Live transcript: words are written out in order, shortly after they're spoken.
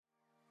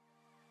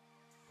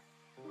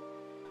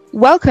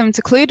Welcome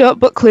to Clued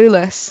Up But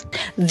Clueless.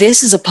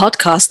 This is a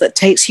podcast that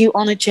takes you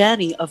on a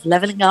journey of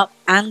leveling up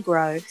and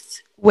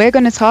growth. We're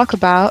going to talk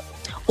about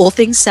all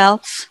things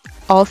self,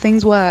 all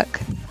things work,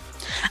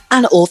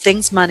 and all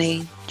things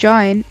money.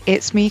 Join,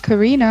 it's me,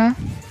 Karina.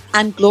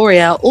 And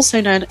Gloria, also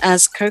known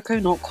as Coco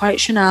Not Quite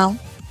Chanel.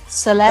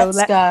 So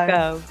let's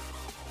go.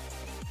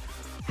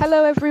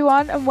 Hello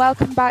everyone and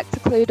welcome back to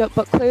Clued Up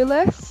But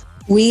Clueless.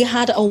 We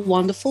had a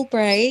wonderful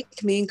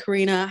break. Me and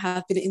Karina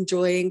have been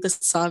enjoying the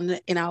sun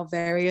in our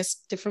various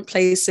different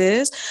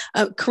places.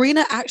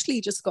 Karina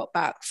actually just got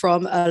back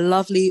from a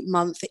lovely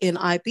month in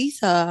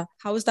Ibiza.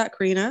 How was that,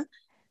 Karina?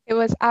 It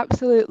was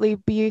absolutely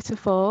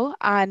beautiful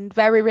and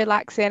very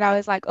relaxing. I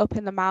was like up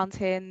in the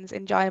mountains,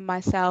 enjoying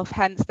myself,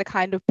 hence the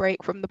kind of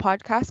break from the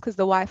podcast because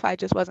the Wi-Fi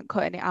just wasn't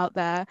cutting it out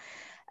there.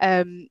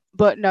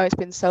 But no, it's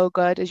been so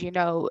good. As you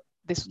know,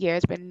 this year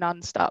has been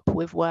non-stop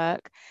with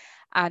work.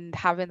 And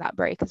having that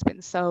break has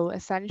been so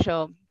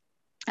essential.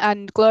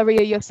 And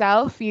Gloria,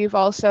 yourself, you've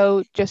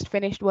also just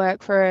finished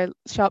work for a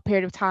short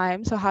period of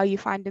time. So how are you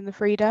finding the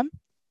freedom?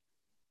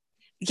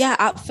 Yeah,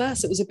 at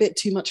first it was a bit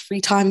too much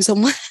free time on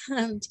my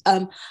hand.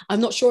 I'm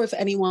not sure if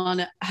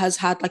anyone has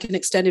had like an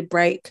extended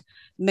break,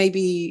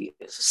 maybe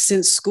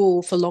since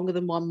school for longer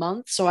than 1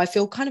 month. So I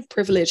feel kind of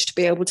privileged to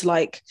be able to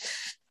like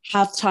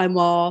have time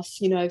off,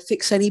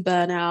 fix any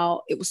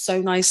burnout. It was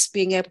so nice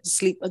being able to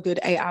sleep a good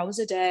 8 hours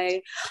a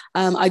day.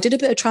 I did a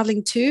bit of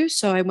traveling too.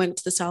 So I went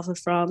to the south of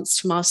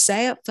France, to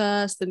Marseille at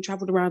first, then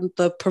traveled around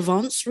the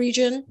Provence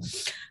region,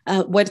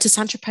 went to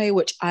Saint-Tropez,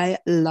 which I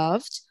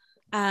loved.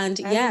 And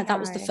yeah, that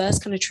was the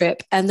first kind of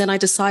trip. And then I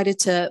decided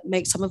to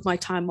make some of my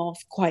time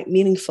off quite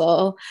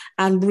meaningful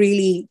and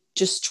really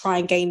just try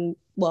and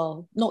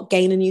not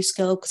gain a new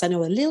skill because I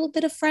know a little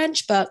bit of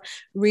French, but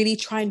really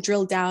try and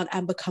drill down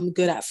and become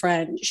good at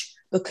French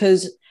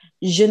because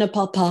je ne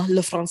parle pas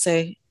le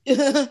français.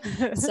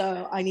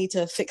 So I need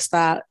to fix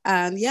that.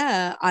 And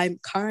yeah, I'm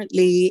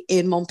currently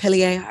in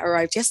Montpellier. I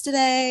arrived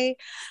yesterday,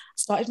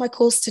 started my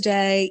course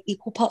today,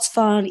 equal parts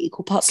fun,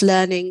 equal parts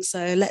learning.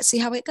 So let's see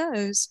how it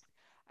goes.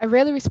 I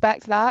really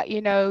respect that.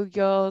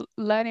 You're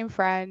learning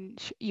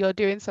French, you're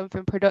doing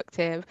something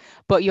productive,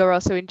 but you're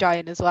also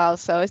enjoying as well.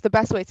 So it's the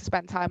best way to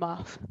spend time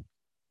off.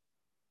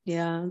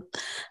 Yeah,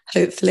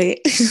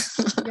 hopefully.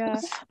 Yeah,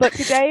 but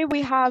today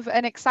we have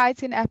an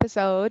exciting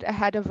episode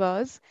ahead of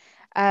us.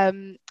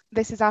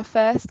 This is our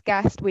first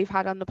guest we've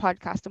had on the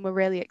podcast, and we're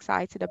really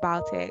excited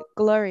about it.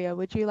 Gloria,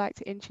 would you like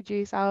to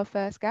introduce our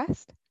first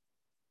guest?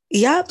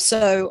 Yep.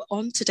 So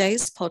on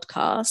today's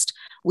podcast,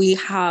 we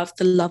have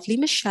the lovely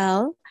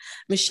Michelle.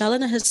 Michelle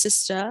and her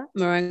sister,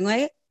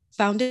 Merengue,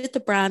 founded the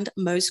brand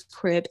Mo's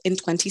Crib in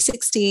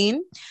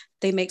 2016.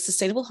 They make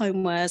sustainable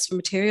homewares from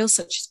materials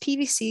such as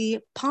PVC,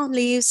 palm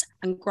leaves,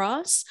 and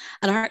grass,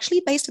 and are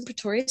actually based in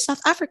Pretoria,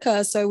 South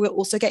Africa. So we're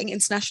also getting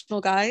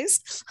international,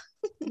 guys.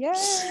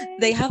 Yay!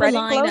 They have a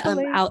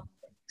line out.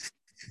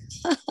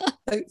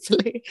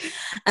 Hopefully.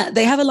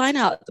 They have a line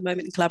out at the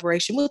moment in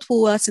collaboration with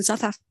Woolworths in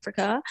South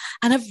Africa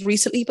and have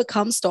recently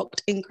become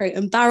stocked in Crate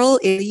and Barrel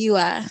in the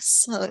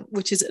US,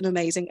 which is an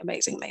amazing,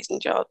 amazing,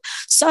 amazing job.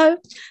 So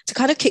to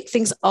kind of kick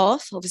things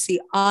off, obviously,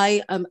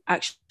 I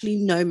actually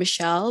know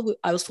Michelle.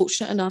 I was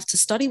fortunate enough to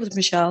study with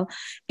Michelle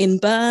in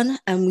Bern,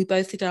 and we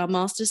both did our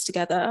masters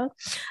together.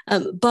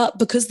 But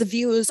because the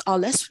viewers are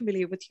less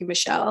familiar with you,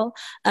 Michelle,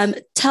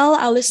 tell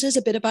our listeners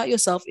a bit about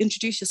yourself.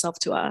 Introduce yourself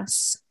to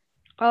us.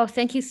 Oh,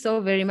 thank you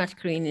so very much,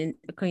 Queen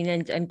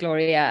and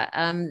Gloria.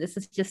 This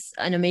is just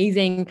an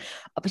amazing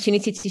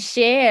opportunity to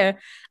share,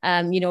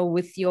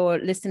 with your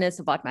listeners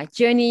about my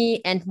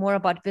journey and more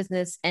about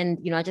business. And,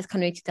 I just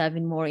can't wait to dive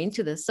in more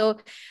into this. So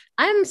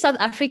I'm South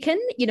African,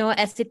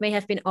 as it may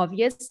have been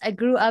obvious. I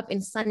grew up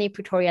in sunny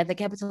Pretoria, the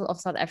capital of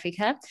South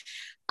Africa.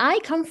 I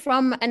come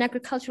from an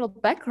agricultural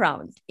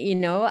background.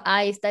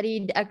 I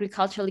studied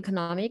agricultural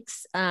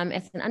economics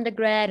as an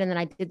undergrad, and then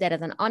I did that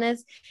as an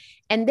honors.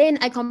 And then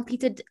I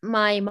completed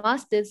my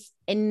master's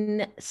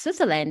in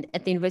Switzerland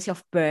at the University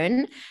of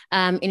Bern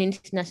in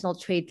international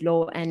trade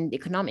law and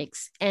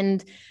economics.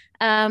 And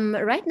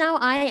right now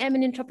I am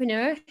an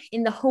entrepreneur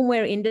in the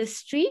homeware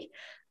industry,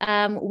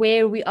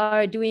 where we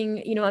are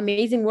doing,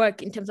 amazing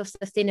work in terms of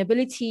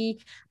sustainability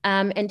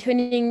and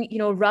turning,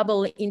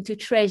 rubble into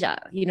treasure,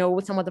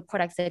 with some of the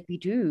products that we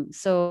do.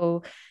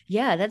 So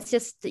yeah, that's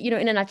just,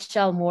 in a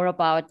nutshell, more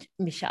about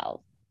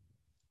Michelle.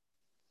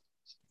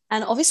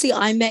 And obviously,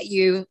 I met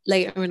you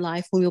later in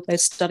life when we were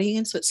both studying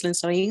in Switzerland,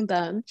 studying in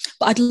Bern.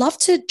 But I'd love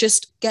to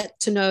just get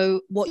to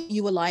know what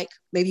you were like,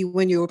 maybe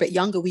when you were a bit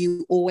younger. Were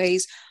you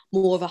always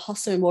more of a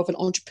hustler, more of an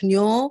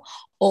entrepreneur?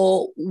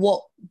 Or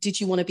what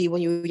did you want to be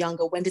when you were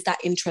younger? When did that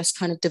interest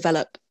kind of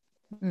develop?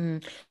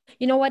 You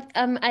know what?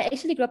 I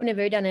actually grew up in a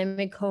very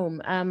dynamic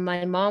home.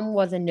 My mom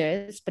was a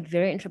nurse, but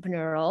very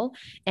entrepreneurial.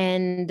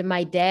 And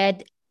my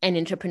dad an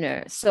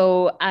entrepreneur.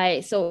 So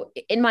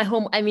in my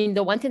home, I mean,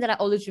 the one thing that I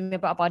always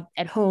remember about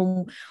at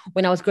home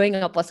when I was growing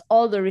up was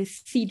all the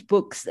receipt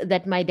books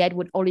that my dad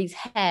would always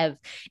have.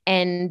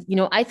 And,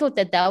 I thought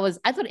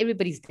I thought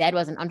everybody's dad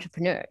was an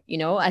entrepreneur.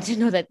 I didn't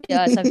know that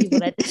there are some people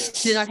that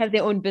did not have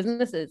their own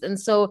businesses. And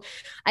so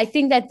I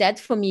think that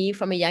for me,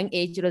 from a young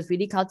age, it was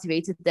really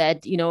cultivated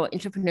that,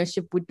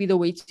 entrepreneurship would be the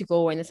way to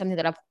go. And it's something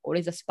that I've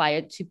always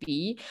aspired to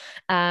be.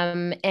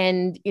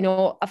 And,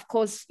 of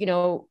course,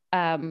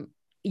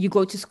 you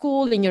go to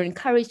school and you're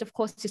encouraged, of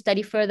course, to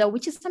study further,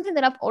 which is something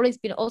that I've always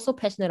been also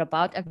passionate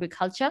about,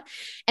 agriculture.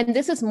 And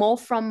this is more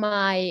from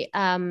my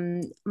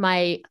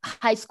my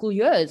high school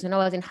years. When I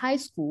was in high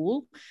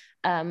school,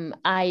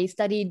 I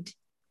studied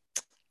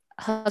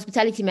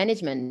hospitality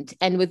management.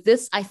 And with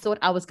this, I thought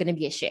I was going to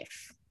be a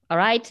chef. All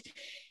right.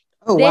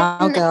 Oh, Then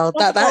wow, girl.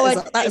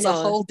 That is a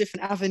know, whole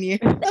different avenue.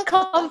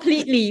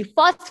 Completely.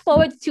 Fast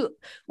forward to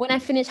when I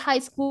finished high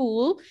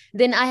school,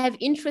 then I have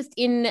interest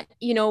in,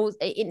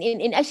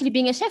 in actually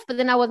being a chef, but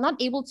then I was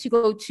not able to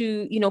go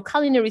to,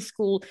 culinary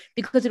school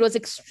because it was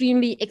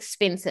extremely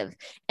expensive.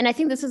 And I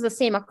think this is the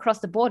same across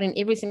the board in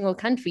every single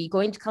country.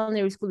 Going to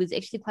culinary school is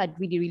actually quite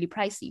really, really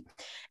pricey.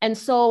 And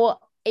so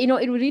it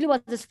really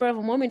was the spur of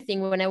a moment thing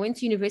when I went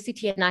to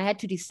university and I had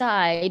to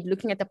decide,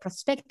 looking at the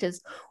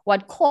prospectus,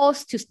 what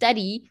course to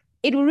study.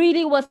 It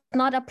really was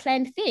not a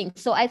planned thing.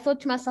 So I thought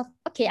to myself,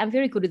 okay, I'm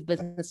very good with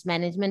business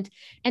management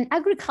and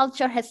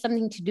agriculture has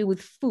something to do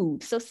with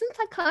food. So since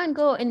I can't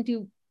go and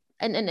do,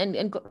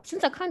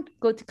 since I can't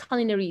go to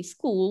culinary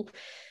school,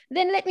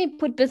 then let me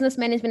put business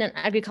management and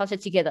agriculture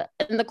together.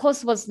 And the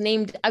course was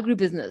named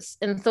agribusiness.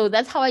 And so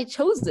that's how I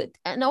chose it.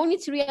 And only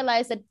to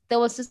realize that there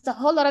was just a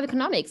whole lot of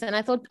economics. And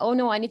I thought, oh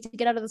no, I need to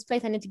get out of this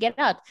place. I need to get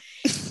out.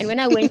 And when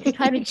I went to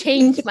try to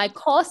change my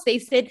course, they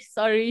said,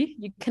 sorry,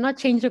 you cannot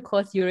change your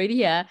course. You're already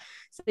here.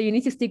 So you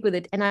need to stick with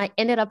it. And I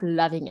ended up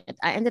loving it.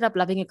 I ended up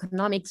loving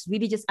economics,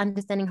 really just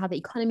understanding how the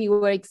economy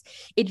works.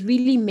 It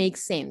really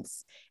makes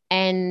sense.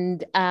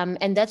 And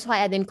that's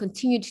why I then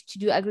continued to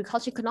do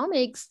agriculture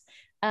economics,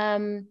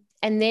 and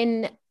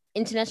then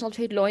international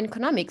trade law and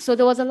economics. So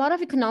there was a lot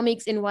of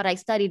economics in what I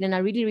studied, and I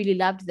really, really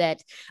loved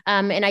that.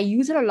 And I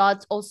use it a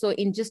lot also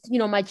in just,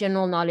 my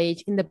general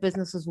knowledge in the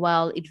business as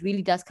well. It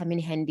really does come in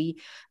handy.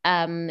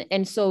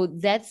 And so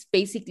that's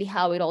basically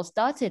how it all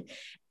started.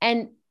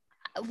 And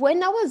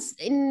when I was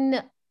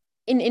in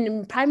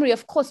primary,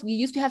 of course, we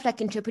used to have like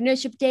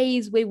entrepreneurship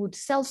days where we would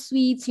sell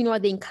sweets,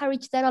 they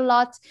encourage that a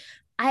lot.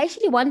 I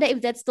actually wonder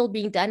if that's still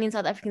being done in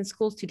South African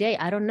schools today.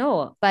 I don't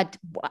know, but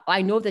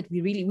I know that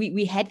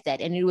we had that,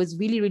 and it was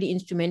really, really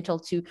instrumental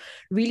to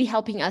really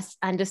helping us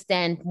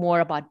understand more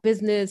about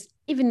business,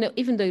 even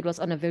though it was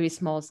on a very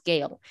small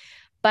scale.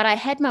 But I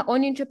had my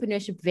own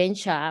entrepreneurship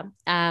venture.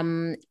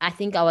 I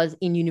think I was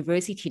in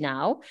university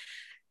now,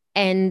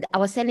 and I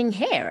was selling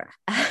hair,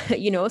 so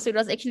it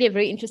was actually a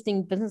very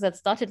interesting business that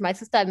started. My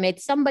sister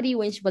met somebody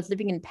when she was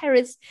living in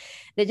Paris.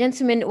 The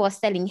gentleman was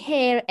selling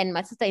hair, and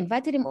my sister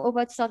invited him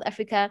over to South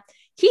Africa.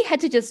 We had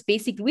to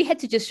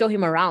just show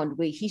him around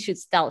where he should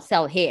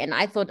sell hair. And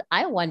I thought,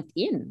 I want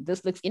in,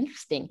 this looks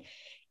interesting.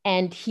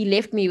 And he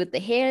left me with the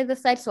hair at the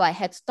side. So I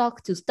had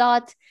stock to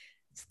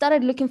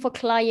started looking for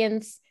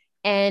clients.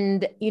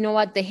 And you know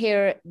what, the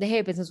hair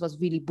business was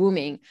really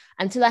booming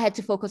until I had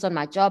to focus on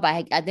my job.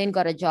 I then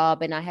got a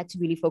job, and I had to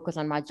really focus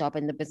on my job,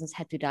 and the business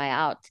had to die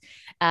out.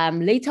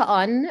 Later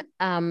on,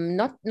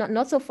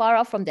 not so far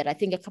off from that, I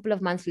think a couple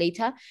of months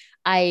later,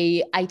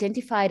 I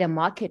identified a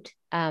market.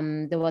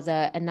 There was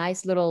a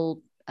nice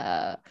little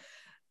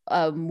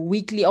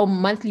weekly or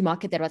monthly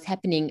market that was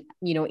happening,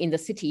 in the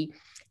city.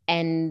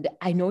 And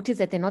I noticed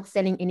that they're not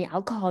selling any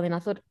alcohol. And I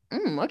thought,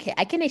 okay,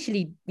 I can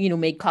actually,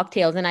 make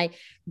cocktails. And I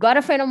got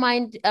a friend of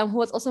mine who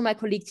was also my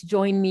colleague to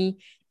join me.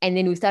 And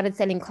then we started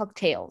selling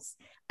cocktails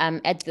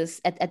at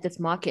this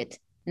market.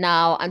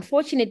 Now,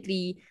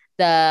 unfortunately,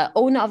 the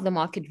owner of the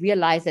market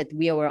realized that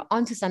we were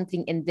onto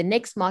something. In the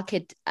next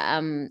market,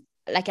 I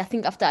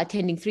think after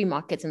attending 3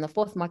 markets, in the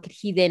 4th market,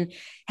 he then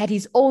had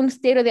his own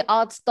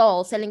state-of-the-art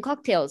stall selling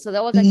cocktails. So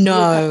that was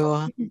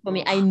no for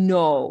me. I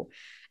know.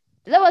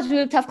 That was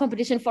really tough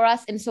competition for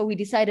us. And so we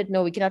decided,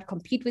 no, we cannot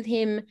compete with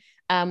him.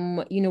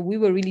 We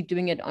were really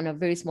doing it on a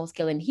very small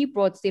scale, and he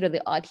brought state of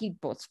the art, he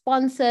brought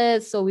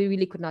sponsors. So we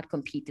really could not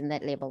compete in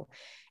that level.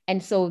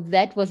 And so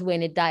that was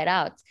when it died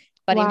out.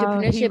 But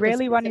entrepreneurship, he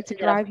really wanted to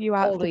drive you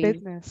out of the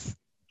business.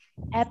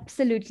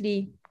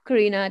 Absolutely,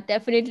 Karina,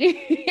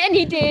 definitely. And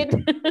he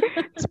did.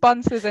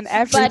 Sponsors and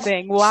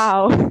everything.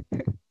 Wow.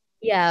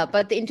 Yeah,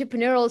 but the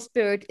entrepreneurial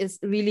spirit is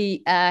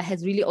really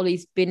has really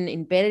always been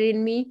embedded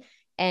in me.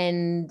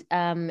 And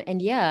then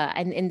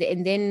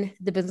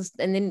the business,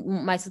 and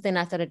then my sister and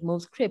I started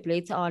Mo's Crib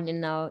later on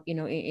in our,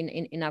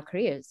 in our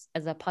careers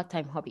as a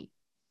part-time hobby.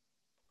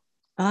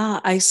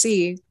 I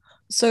see.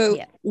 So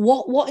yeah.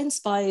 What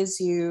inspires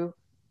you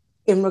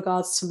in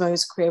regards to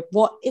Mo's Crib?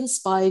 What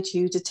inspired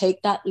you to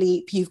take that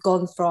leap? You've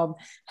gone from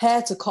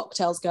hair to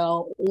cocktails,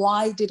 girl.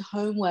 Why did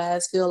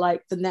homewares feel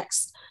like the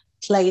next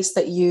place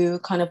that you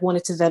kind of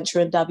wanted to venture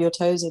and dab your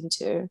toes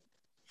into?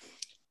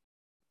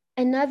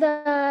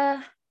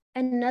 Another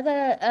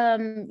another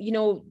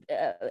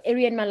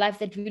area in my life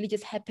that really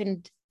just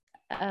happened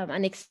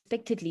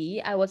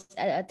unexpectedly. I was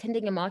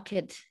attending a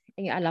market.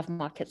 I love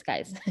markets,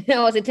 guys.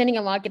 I was attending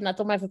a market and I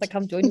told my sister,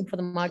 come join me for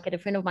the market. A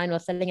friend of mine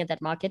was selling at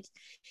that market.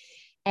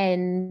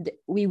 And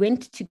we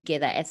went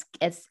together as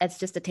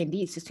just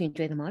attendees just to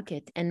enjoy the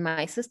market. And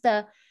my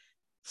sister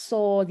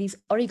saw these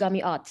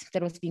origami art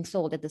that was being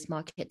sold at this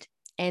market.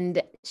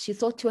 And she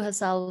thought to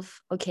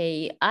herself,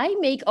 okay, I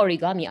make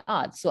origami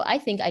art, so I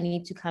think I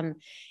need to come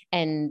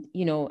and,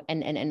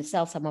 and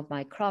sell some of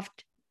my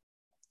craft,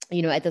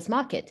 at this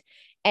market.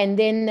 And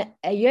then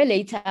a year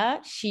later,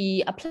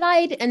 she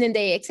applied and then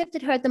they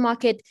accepted her at the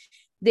market.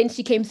 Then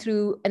she came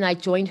through and I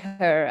joined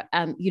her.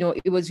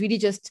 It was really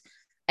just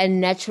a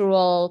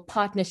natural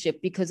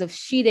partnership because of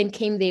she then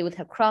came there with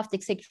her craft,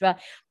 etc.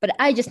 But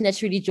I just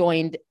naturally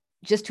joined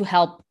just to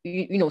help,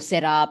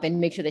 set up and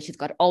make sure that she's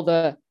got all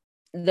the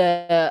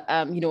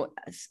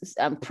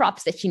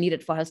props that she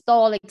needed for her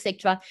stall,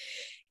 etc.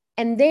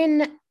 And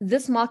then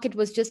this market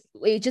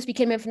just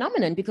became a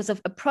phenomenon because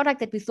of a product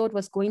that we thought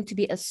was going to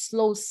be a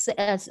slow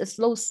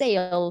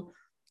sale,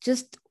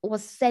 just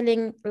was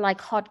selling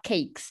like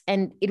hotcakes.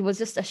 And it was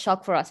just a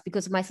shock for us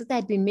because my sister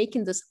had been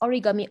making this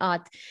origami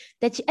art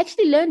that she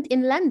actually learned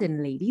in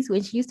London, ladies,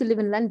 when she used to live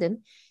in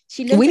London.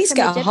 We need to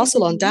get our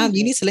hustle on, Dan.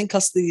 You need to link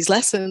us to these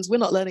lessons. We're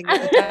not learning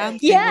a damn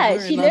thing. Yeah,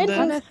 she learned.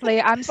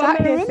 Honestly, I'm sat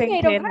here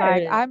thinking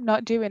like I'm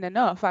not doing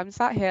enough. I'm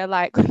sat here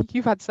like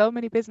you've had so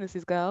many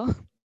businesses, girl.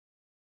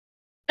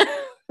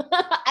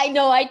 I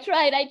know. I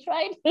tried.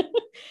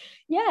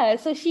 Yeah.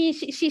 So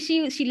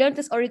she learned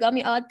this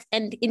origami art,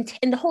 and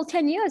in the whole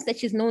 10 years that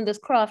she's known this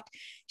craft,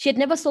 she had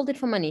never sold it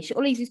for money. She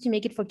always used to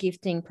make it for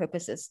gifting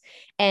purposes.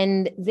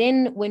 And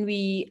then when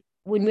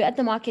we're at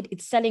the market,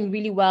 it's selling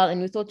really well.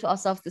 And we thought to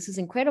ourselves, this is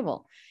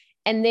incredible.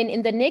 And then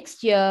in the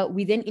next year,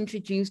 we then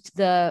introduced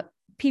the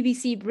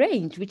PVC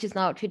range, which is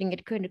now trading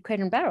at Crate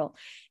and Barrel.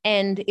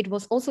 And it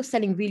was also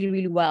selling really,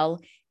 really well.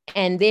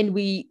 And then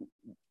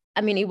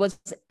it was,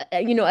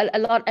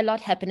 a lot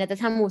happened. At the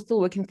time, we were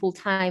still working full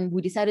time.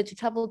 We decided to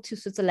travel to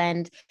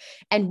Switzerland.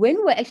 And when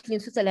we were actually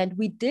in Switzerland,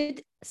 we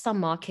did some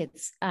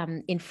markets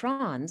in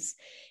France.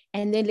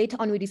 And then later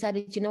on, we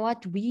decided, you know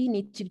what, we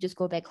need to just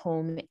go back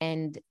home,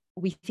 and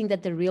we think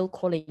that the real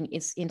calling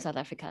is in South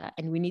Africa,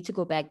 and we need to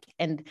go back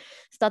and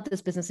start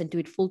this business and do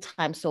it full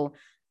time. So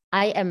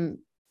I am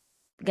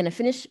going to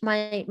finish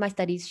my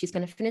studies. She's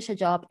going to finish her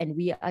job, and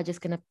we are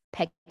just going to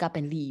pack up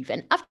and leave.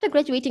 And after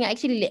graduating, I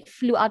actually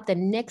flew out the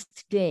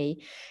next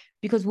day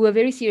because we were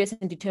very serious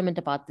and determined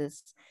about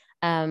this.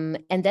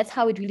 And that's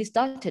how it really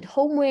started.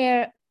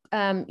 Homeware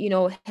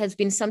has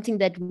been something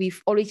that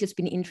we've always just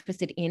been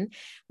interested in.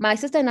 My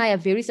sister and I are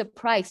very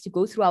surprised to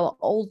go through our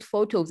old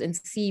photos and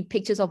see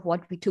pictures of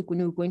what we took when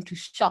we were going to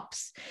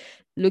shops,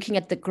 looking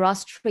at the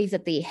grass trays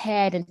that they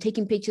had and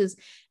taking pictures.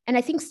 And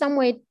I think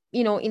somewhere,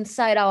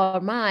 inside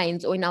our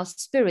minds or in our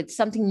spirits,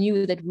 something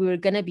knew that we were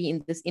going to be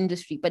in this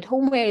industry. But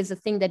homeware is a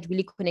thing that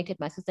really connected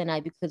my sister and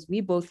I because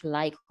we both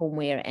like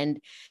homeware.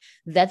 And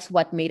that's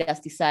what made us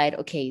decide,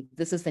 okay,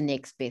 this is the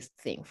next best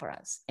thing for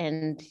us.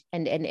 And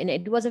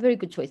it was a very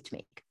good choice to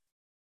make.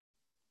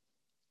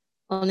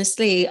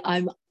 Honestly,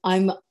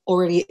 I'm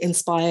already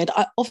inspired.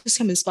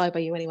 I'm inspired by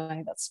you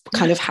anyway. That's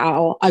kind of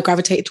how I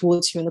gravitated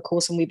towards you in the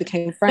course and we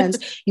became friends.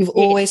 You've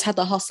always had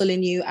the hustle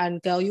in you,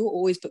 and girl, you were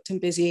always booked and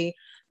busy.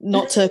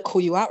 Not to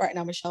call you out right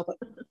now, Michelle, but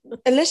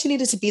unless you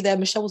needed to be there,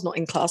 Michelle was not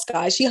in class,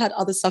 guys. She had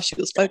other stuff she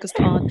was focused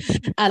on.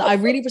 And I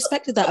really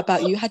respected that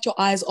about you. You had your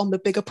eyes on the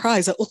bigger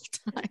prize at all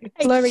times.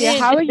 Gloria,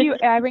 how are you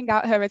airing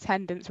out her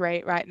attendance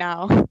rate right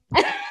now?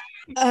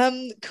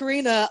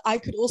 Karina, I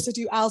could also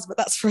do ours, but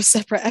that's for a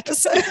separate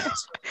episode.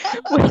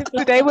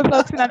 Today we're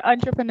focusing on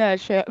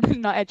entrepreneurship,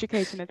 not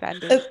education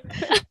attendance.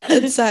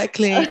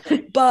 Exactly.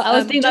 But I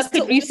was doing that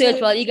quick research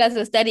while you guys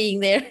were studying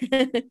there.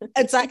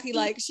 Exactly.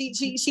 Like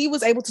she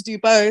was able to do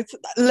both.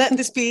 Let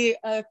this be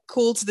a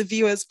call to the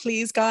viewers,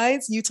 please,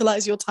 guys,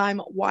 utilize your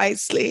time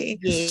wisely.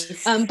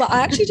 Yes. But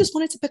I actually just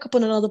wanted to pick up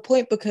on another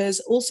point,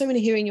 because also in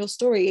hearing your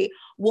story,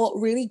 what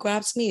really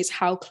grabs me is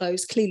how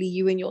close clearly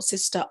you and your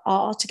sister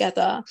are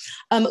together.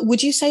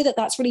 Would you say that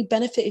that's really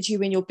benefited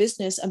you in your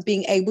business and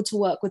being able to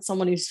work with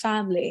someone who's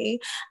family?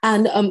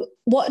 And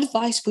what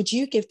advice would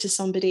you give to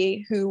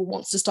somebody who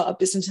wants to start a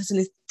business and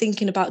is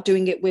thinking about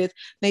doing it with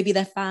maybe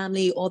their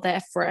family or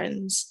their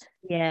friends?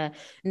 Yeah,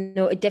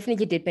 no, it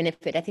definitely did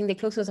benefit. I think the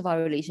closeness of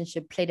our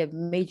relationship played a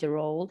major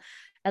role.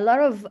 A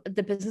lot of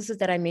the businesses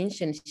that I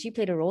mentioned, she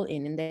played a role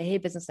in the hair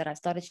business that I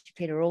started, she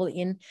played a role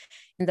in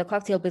the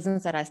cocktail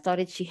business that I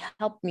started. She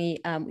helped me,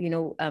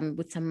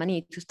 with some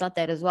money to start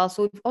that as well.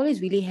 So we've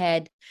always really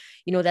had,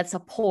 that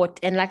support.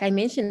 And like I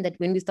mentioned, that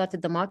when we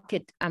started the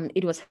market,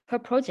 it was her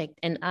project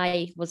and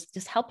I was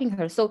just helping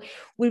her. So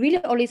we really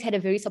always had a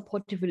very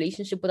supportive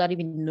relationship without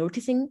even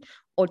noticing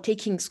or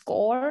taking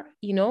score,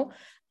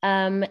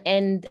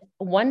 And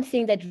one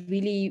thing that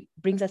really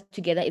brings us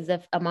together is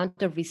the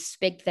amount of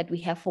respect that we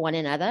have for one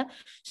another.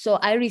 So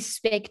I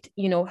respect,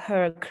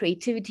 her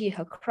creativity,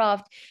 her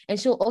craft, and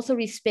she'll also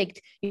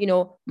respect,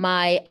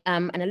 my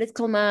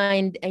analytical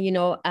mind, and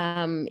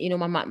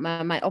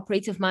my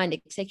operative mind,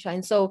 etc.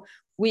 And so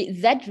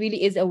that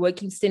really is a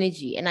working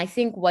synergy. And I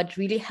think what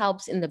really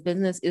helps in the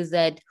business is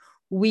that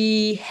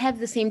we have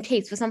the same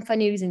taste. For some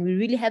funny reason, we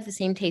really have the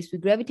same taste. We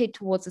gravitate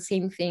towards the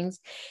same things.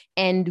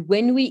 And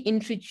when we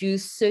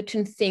introduce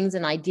certain things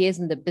and ideas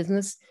in the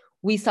business,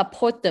 we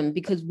support them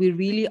because we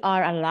really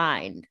are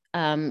aligned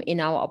in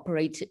our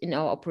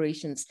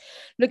operations.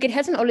 Look, it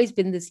hasn't always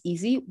been this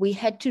easy. We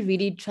had to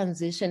really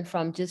transition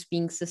from just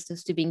being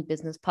sisters to being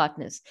business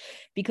partners,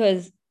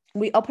 because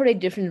we operate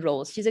different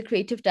roles. She's a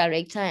creative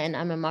director and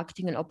I'm a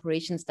marketing and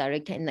operations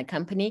director in the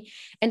company.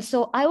 And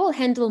so I will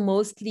handle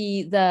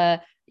mostly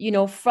the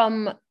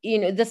from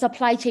the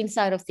supply chain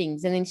side of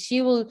things, and then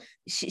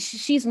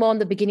she's more on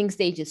the beginning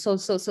stages, so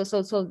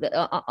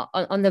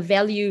on the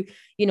value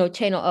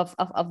chain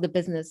of the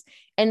business.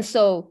 And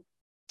so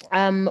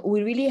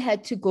we really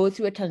had to go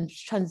through a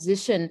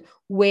transition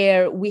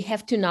where we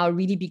have to now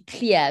really be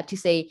clear to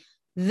say,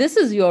 this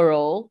is your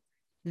role,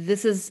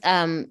 this is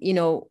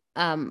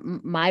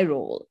my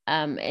role,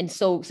 and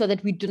so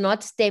that we do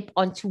not step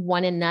onto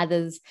one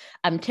another's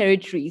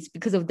territories,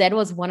 because of that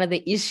was one of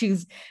the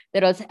issues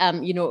that was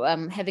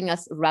having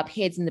us rub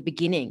heads in the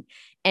beginning.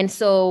 And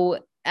so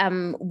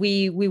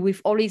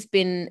we've always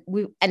been,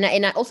 and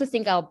I also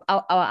think our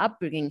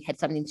upbringing had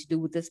something to do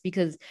with this,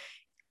 because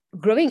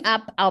growing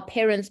up, our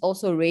parents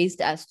also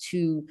raised us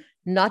to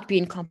not be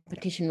in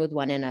competition with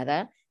one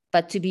another,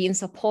 but to be in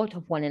support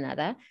of one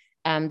another.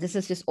 This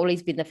has just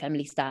always been the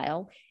family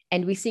style.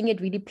 And we're seeing it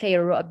really play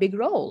a big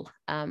role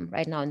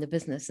right now in the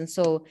business. And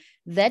so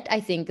that, I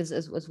think,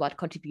 was what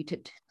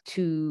contributed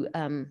to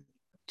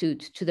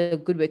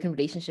the good working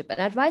relationship. And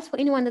advice for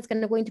anyone that's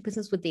going to go into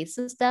business with their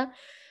sister,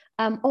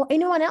 or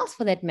anyone else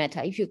for that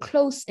matter, if you're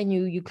close and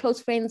you're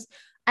close friends,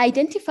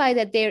 identify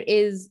that there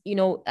is,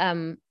 you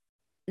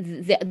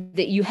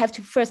have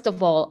to, first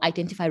of all,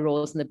 identify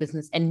roles in the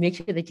business and make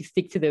sure that you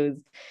stick to those.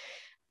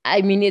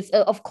 I mean, it's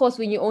of course,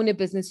 when you own a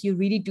business, you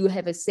really do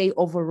have a say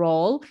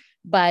overall,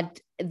 but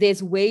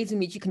there's ways in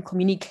which you can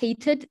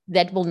communicate it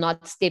that will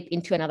not step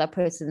into another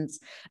person's,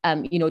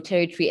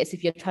 territory, as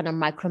if you're trying to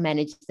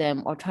micromanage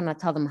them or trying to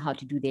tell them how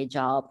to do their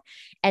job.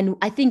 And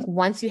I think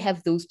once you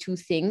have those two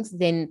things,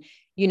 then,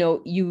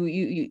 you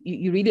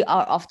really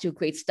are off to a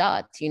great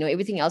start.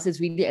 Everything else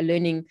is really a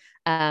learning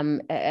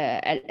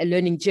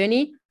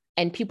journey,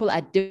 and people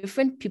are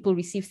different. People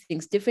receive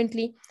things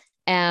differently.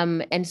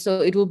 And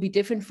so it will be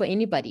different for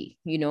anybody,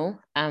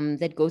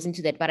 that goes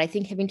into that. But I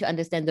think having to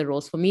understand the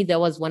roles, for me, that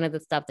was one of the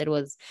stuff that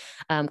was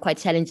quite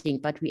challenging,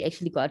 but we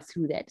actually got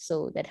through that.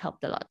 So that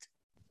helped a lot.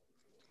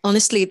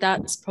 Honestly,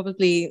 that's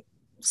probably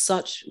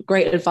such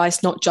great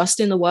advice, not just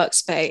in the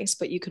workspace,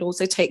 but you could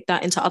also take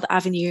that into other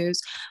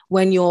avenues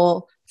when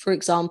you're, for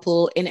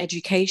example, in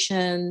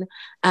education,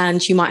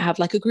 and you might have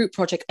like a group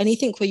project,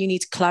 anything where you need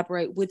to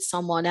collaborate with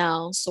someone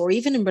else, or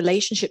even in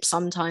relationships.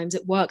 Sometimes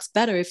it works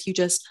better if you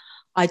just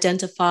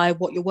identify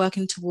what you're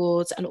working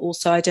towards and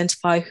also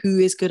identify who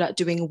is good at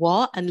doing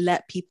what, and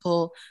let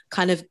people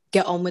kind of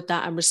get on with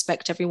that and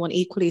respect everyone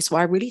equally. So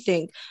I really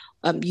think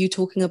you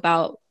talking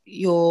about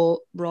your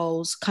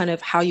roles, kind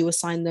of how you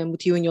assign them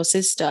with you and your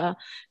sister,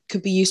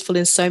 could be useful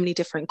in so many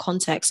different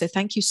contexts. So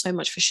thank you so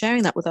much for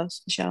sharing that with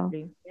us, Michelle.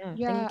 Yeah,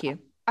 thank you.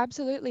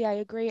 Absolutely, I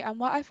agree. And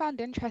what I found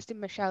interesting,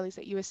 Michelle, is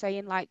that you were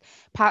saying like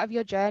part of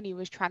your journey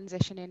was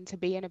transitioning to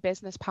being a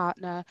business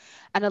partner.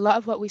 And a lot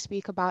of what we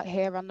speak about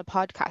here on the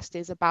podcast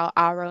is about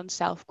our own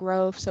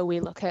self-growth. So we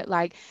look at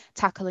like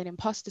tackling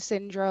imposter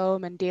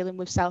syndrome and dealing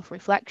with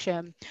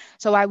self-reflection.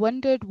 So I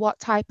wondered what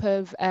type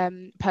of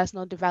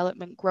personal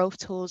development growth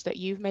tools that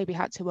you've maybe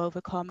had to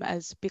overcome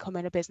as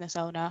becoming a business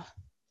owner.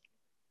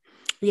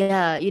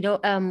 Yeah,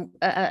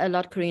 a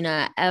lot,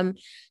 Karina.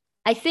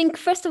 I think,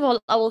 first of all,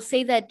 I will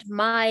say that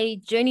my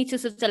journey to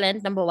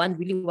Switzerland, number one,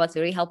 really was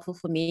very helpful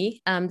for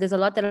me. There's a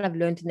lot that I've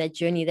learned in that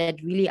journey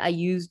that really I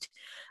used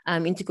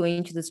into going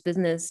into this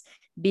business.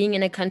 Being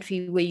in a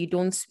country where you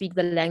don't speak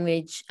the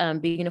language,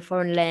 being in a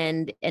foreign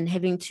land, and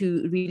having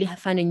to really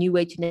find a new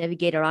way to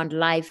navigate around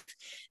life,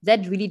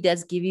 that really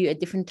does give you a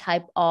different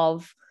type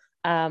of,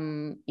 what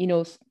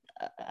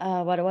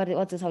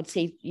is, I would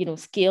say,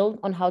 skill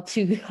on how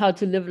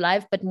to live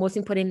life, but most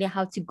importantly,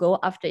 how to go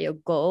after your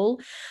goal,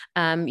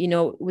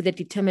 with a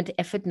determined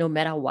effort, no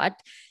matter what.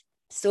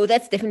 So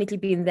that's definitely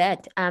been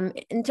that.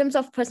 In terms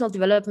of personal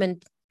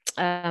development,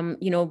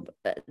 that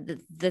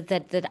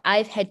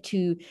I've had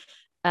to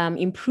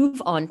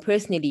improve on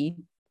personally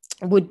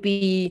would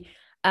be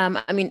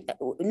I mean,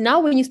 now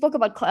when you spoke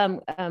about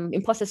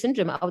imposter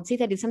syndrome, I would say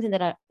that it's something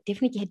that I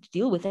definitely had to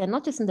deal with, and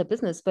not just in the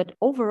business, but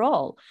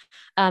overall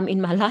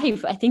in my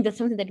life. I think that's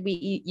something that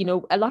we,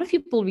 a lot of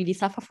people really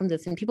suffer from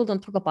this, and people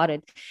don't talk about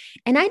it.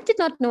 And I did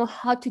not know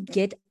how to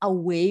get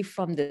away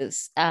from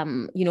this,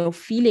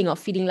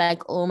 feeling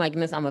like, oh my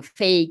goodness, I'm a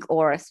fake,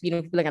 or,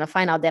 people are going to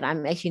find out that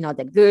I'm actually not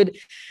that good.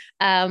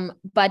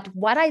 But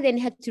what I then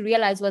had to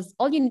realize was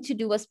all you need to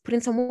do was put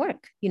in some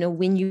work.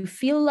 When you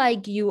feel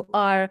like you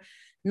are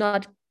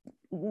not,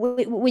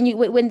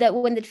 when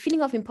that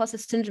feeling of imposter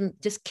syndrome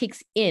just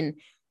kicks in,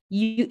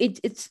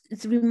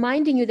 it's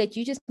reminding you that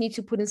you just need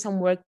to put in some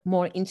work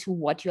more into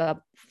what you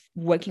are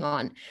working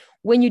on.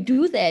 When you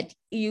do that,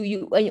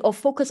 you or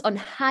focus on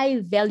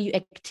high value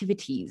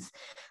activities,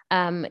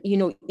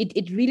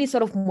 it really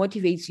sort of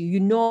motivates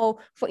you.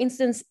 For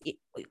instance,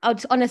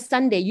 out on a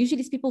Sunday,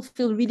 usually people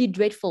feel really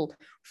dreadful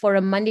for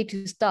a Monday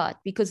to start,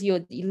 because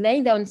you're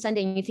laying there on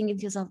Sunday and you're thinking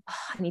to yourself,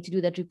 I need to do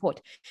that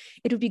report.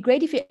 It would be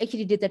great if you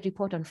actually did that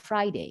report on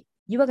Friday.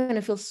 You are going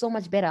to feel so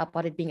much better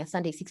about it being a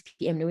Sunday, 6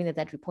 p.m., knowing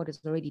that report is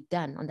already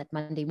done on that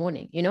Monday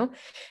morning,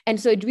 And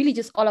so it really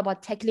just all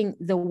about tackling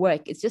the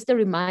work. It's just a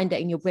reminder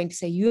in your brain to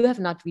say, you have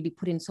not really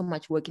put in so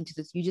much work into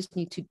this. You just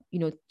need to,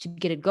 to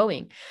get it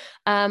going.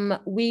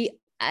 Another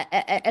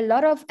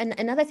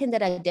thing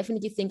that I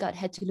definitely think I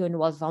had to learn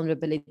was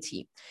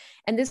vulnerability.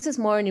 And this is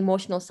more an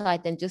emotional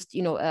side than just,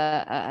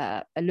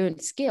 a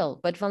learned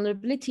skill. But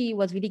vulnerability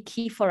was really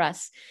key for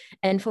us.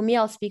 And for me,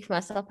 I'll speak for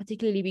myself,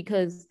 particularly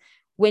because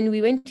when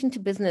we went into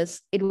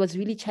business, it was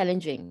really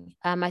challenging.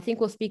 I think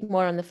we'll speak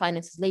more on the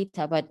finances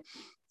later, but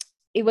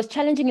it was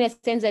challenging in a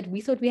sense that we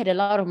thought we had a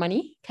lot of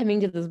money coming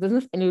to this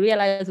business, and we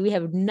realized we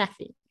have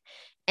nothing.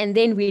 And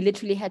then we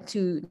literally had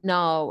to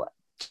now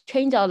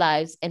change our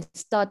lives and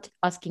start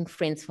asking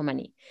friends for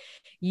money.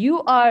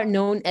 You are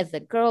known as the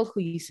girl who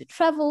used to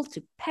travel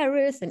to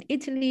Paris and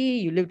Italy.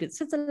 You lived in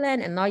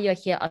Switzerland, and now you're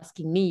here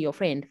asking me, your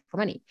friend, for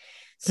money.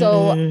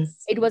 So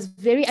it was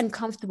very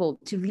uncomfortable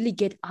to really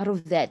get out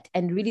of that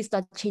and really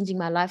start changing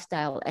my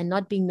lifestyle and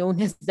not being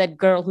known as that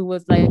girl who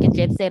was like a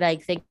jet setter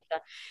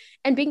executive,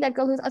 and being that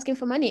girl who's asking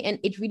for money. And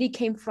it really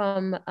came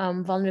from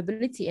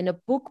vulnerability. And a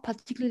book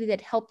particularly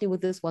that helped me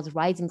with this was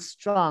Rising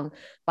Strong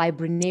by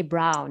Brene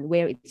Brown,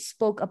 where it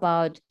spoke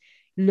about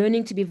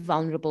learning to be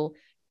vulnerable,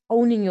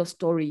 owning your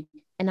story.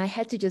 And I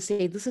had to just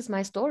say, this is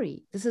my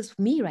story. This is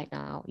me right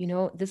now.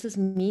 This is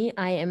me.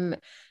 I am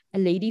a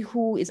lady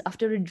who is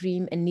after a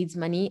dream and needs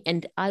money.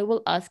 And I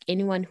will ask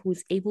anyone who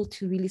is able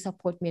to really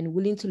support me and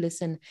willing to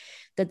listen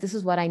that this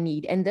is what I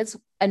need. And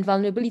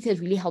vulnerability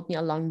has really helped me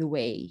along the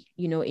way,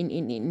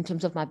 in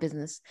terms of my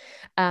business.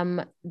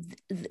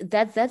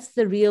 That's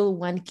the real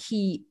one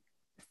key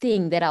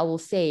thing that I will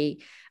say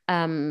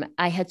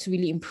I had to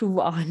really improve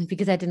on,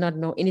 because I did not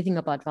know anything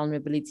about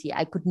vulnerability.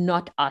 I could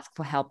not ask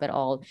for help at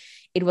all.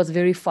 It was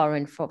very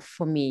foreign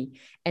for me.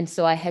 And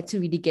so I had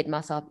to really get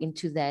myself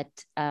into that,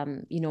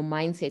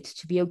 mindset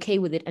to be okay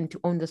with it and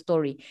to own the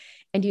story.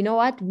 And you know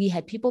what? We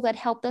had people that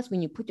helped us.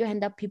 When you put your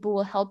hand up, people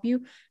will help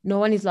you. No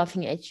one is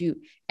laughing at you.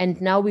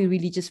 And now we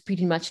really just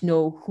pretty much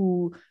know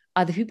who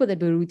are the people that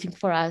were rooting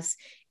for us.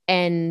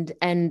 And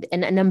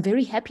I'm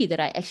very happy that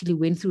I actually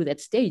went through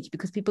that stage,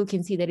 because people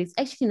can see that it's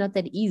actually not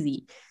that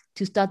easy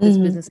to start this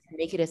business and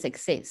make it a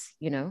success,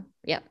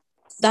 Yeah.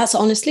 That's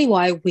honestly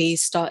why we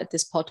started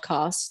this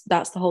podcast.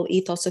 That's the whole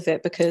ethos of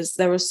it, because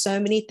there are so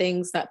many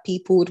things that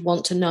people would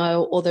want to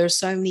know, or there are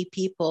so many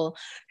people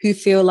who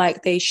feel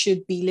like they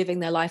should be living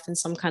their life in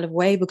some kind of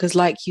way, because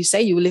like you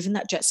say, you were living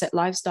that jet set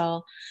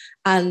lifestyle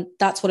and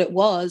that's what it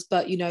was.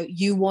 But,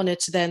 you wanted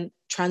to then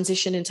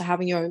transition into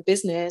having your own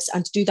business,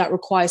 and to do that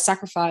requires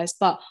sacrifice.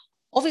 But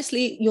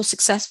obviously you're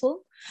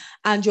successful,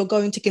 and you're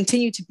going to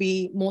continue to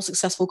be more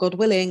successful, God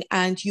willing,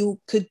 and you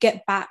could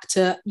get back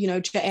to,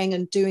 jetting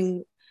and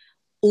doing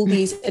all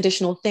these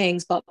additional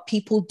things, but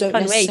people don't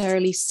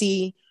necessarily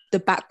see the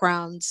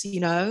backgrounds,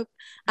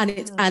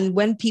 and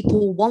when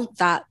people want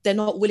that, they're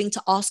not willing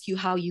to ask you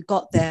how you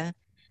got there.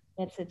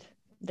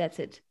 That's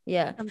it.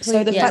 Yeah.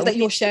 So the fact that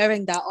you're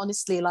sharing that,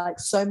 honestly, like,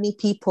 so many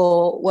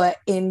people were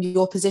in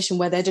your position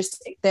where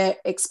they're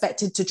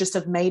expected to just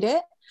have made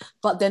it,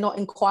 but they're not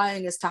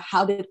inquiring as to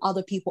how did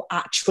other people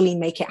actually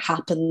make it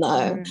happen,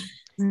 though.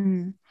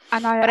 And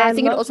I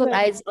think it also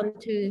lies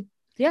onto,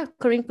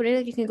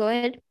 Corinne, you can go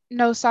ahead.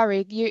 No,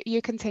 sorry,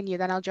 you continue,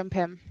 then I'll jump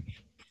in.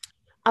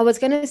 I was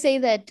going to say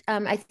that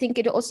I think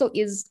it also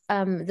is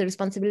the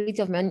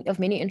responsibility of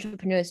many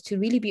entrepreneurs to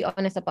really be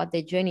honest about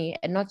their journey,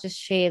 and not just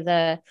share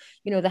the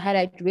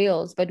highlight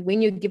reels, but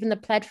when you're given a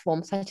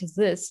platform such as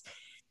this,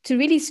 to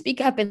really speak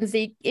up and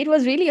say, it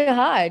was really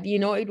hard.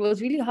 It was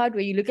really hard,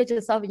 where you look at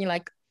yourself and you're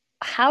like,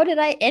 how did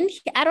I end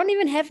here? I don't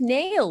even have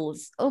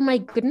nails. Oh my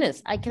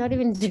goodness. I cannot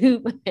even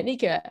do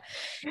manicure.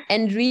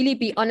 And really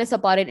be honest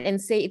about it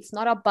and say, it's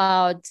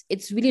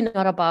really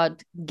not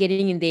about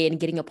getting in there and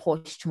getting a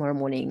Porsche tomorrow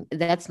morning.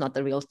 That's not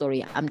the real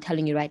story. I'm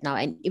telling you right now.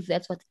 And if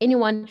that's what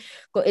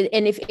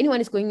if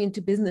anyone is going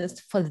into business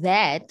for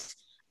that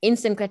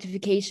instant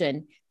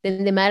gratification,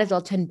 then they might as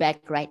well turn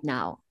back right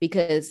now,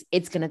 because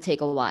it's going to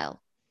take a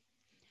while.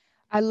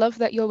 I love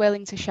that you're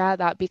willing to share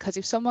that, because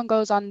if someone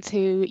goes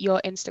onto your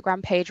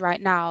Instagram page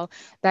right now,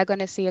 they're going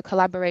to see a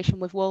collaboration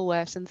with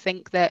Woolworths and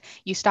think that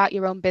you start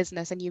your own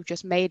business and you've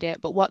just made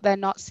it. But what they're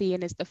not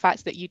seeing is the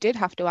fact that you did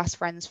have to ask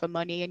friends for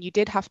money and you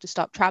did have to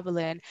stop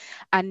traveling.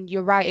 And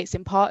you're right, it's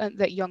important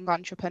that young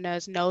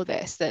entrepreneurs know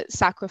this, that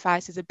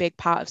sacrifice is a big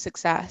part of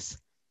success.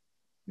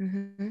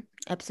 Mm-hmm.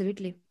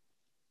 Absolutely.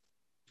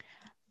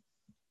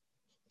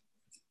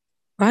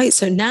 Right.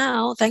 So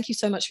now, thank you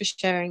so much for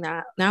sharing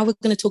that. Now we're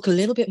going to talk a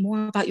little bit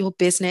more about your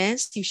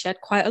business. You shared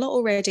quite a lot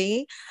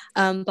already,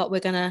 but we're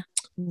going to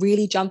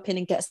really jump in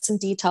and get some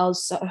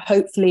details. So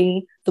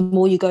hopefully, the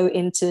more you go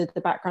into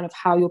the background of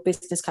how your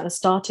business kind of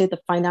started,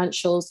 the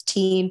financials,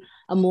 team,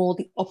 and more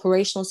the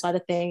operational side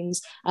of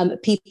things,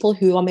 people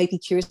who are maybe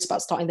curious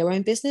about starting their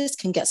own business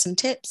can get some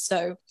tips.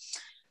 So,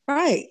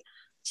 right.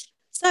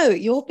 So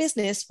your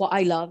business, what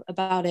I love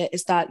about it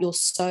is that you're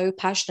so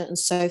passionate and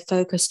so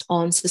focused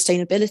on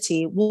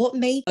sustainability. What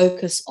made you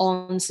focus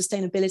on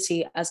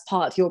sustainability as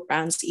part of your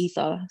brand's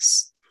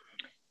ethos?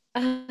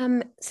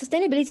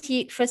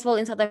 Sustainability, first of all,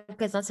 in South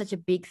Africa is not such a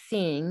big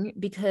thing,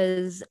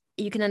 because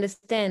you can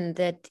understand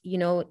that,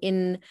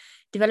 in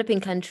developing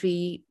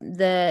country,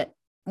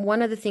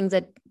 one of the things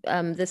that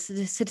the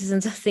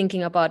citizens are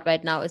thinking about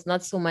right now is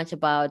not so much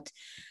about,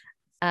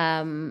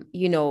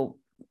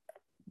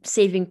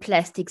 saving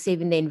plastic,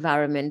 saving the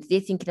environment. They're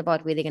thinking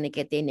about where they're going to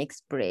get their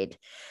next bread.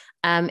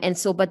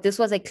 But this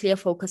was a clear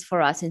focus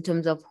for us in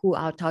terms of who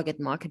our target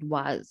market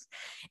was.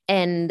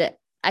 And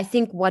I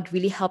think what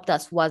really helped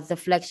us was the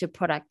flagship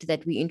product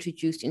that we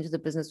introduced into the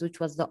business,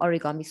 which was the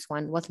Origami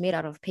Swan, was made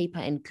out of paper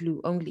and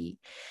glue only.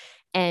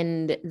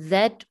 And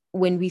that,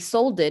 when we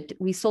sold it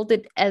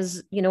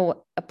as,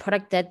 a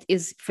product that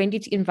is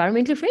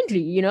environmentally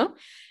friendly,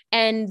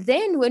 And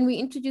then when we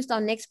introduced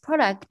our next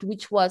product,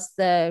 which was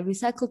the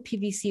recycled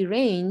PVC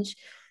range,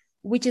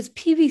 which is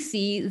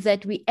PVC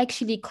that we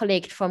actually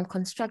collect from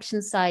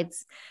construction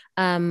sites,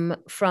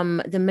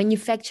 from the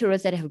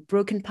manufacturers that have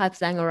broken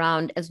pipes lying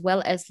around, as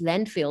well as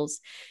landfills.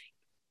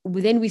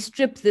 Then we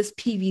strip this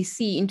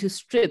PVC into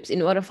strips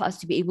in order for us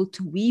to be able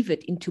to weave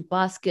it into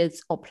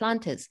baskets or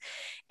planters.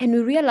 And we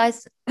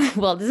realized,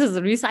 well, this is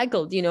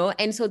recycled,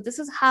 and so this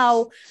is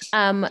how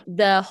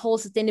the whole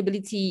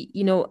sustainability,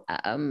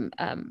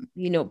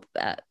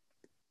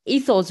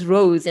 ethos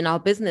rose in our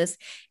business,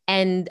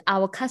 and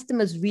our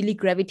customers really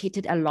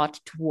gravitated a lot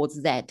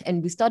towards that.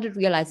 And we started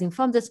realizing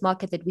from this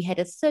market that we had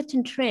a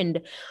certain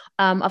trend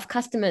of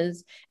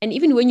customers. And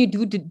even when you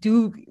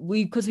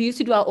because we used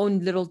to do our own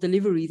little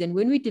deliveries, and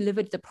when we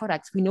delivered the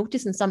products, we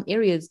noticed in some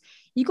areas,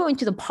 you go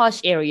into the posh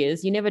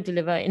areas, you never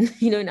deliver in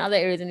in other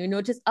areas, and we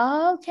noticed,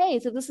 okay,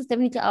 so this is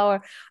definitely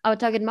our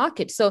target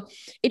market. So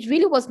it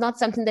really was not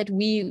something that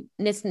we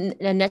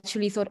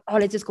naturally thought,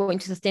 let's just go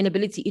into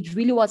sustainability. It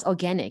really was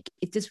organic.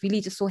 It just really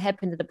just so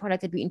happened that the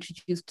product that we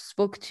introduced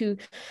spoke to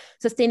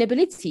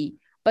sustainability,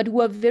 but we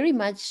were very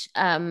much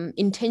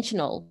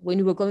intentional when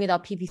we were going with our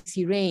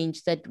PVC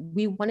range, that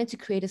we wanted to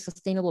create a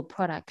sustainable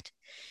product,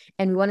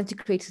 and we wanted to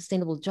create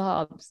sustainable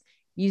jobs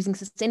using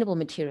sustainable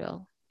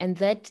material. And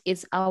that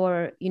is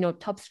our,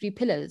 top 3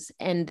 pillars.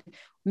 And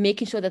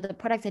making sure that the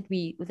products that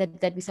we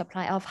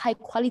supply are of high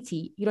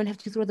quality. You don't have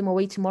to throw them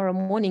away tomorrow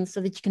morning so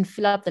that you can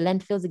fill up the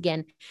landfills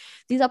again.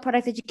 These are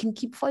products that you can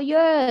keep for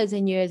years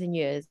and years and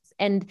years.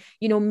 And,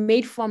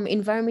 made from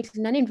environmentally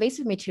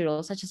non-invasive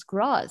materials such as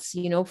grass.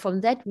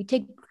 From that we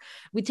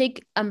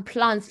take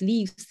plants,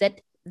 leaves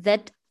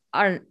that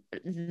are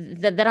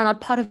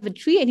not part of a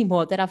tree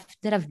anymore, that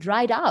have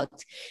dried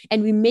out,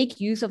 and we make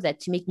use of that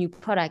to make new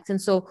products. And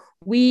so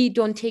we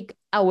don't take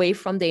away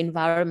from the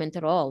environment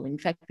at all. In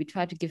fact, we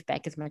try to give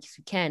back as much as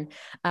we can,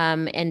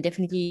 and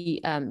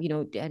definitely and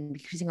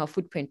increasing our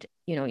footprint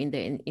in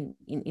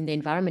the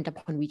environment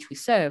upon which we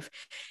serve.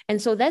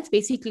 And so that's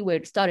basically where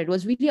it started. It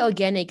was really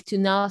organic to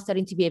now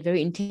starting to be a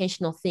very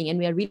intentional thing, and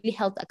we are really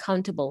held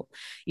accountable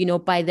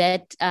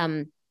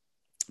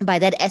by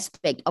that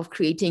aspect of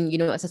creating,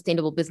 a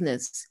sustainable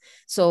business.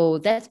 So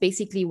that's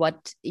basically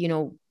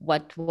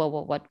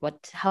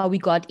how we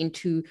got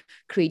into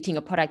creating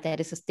a product that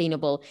is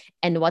sustainable,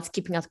 and what's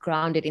keeping us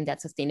grounded in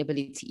that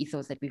sustainability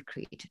ethos that we've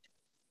created.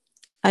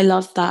 I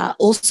love that.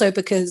 Also,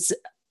 because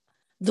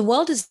the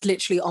world is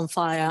literally on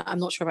fire. I'm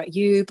not sure about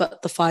you,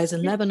 but the fires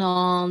in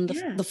Lebanon,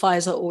 the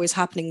fires are always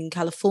happening in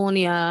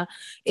California.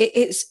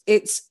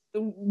 It's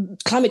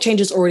climate change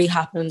has already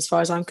happened, as far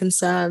as I'm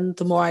concerned.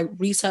 The more I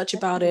research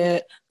about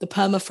it, the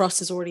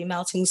permafrost is already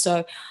melting.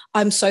 So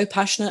I'm so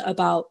passionate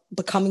about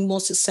becoming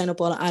more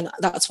sustainable. And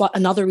that's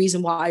another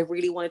reason why I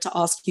really wanted to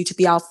ask you to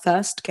be our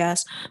first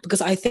guest, because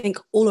I think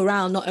all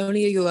around, not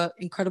only are you an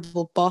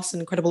incredible boss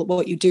and incredible at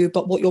what you do,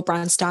 but what your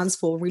brand stands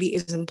for really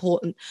is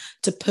important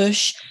to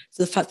push.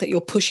 So the fact that you're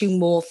pushing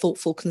more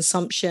thoughtful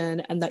consumption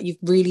and that you've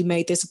really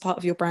made this a part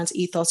of your brand's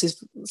ethos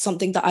is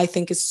something that I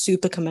think is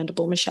super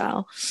commendable,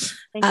 Michelle.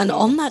 And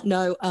on that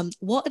note,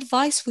 what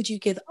advice would you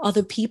give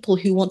other people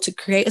who want to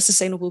create a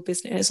sustainable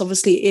business experience?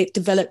 Obviously, it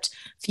developed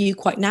for you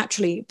quite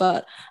naturally,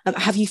 but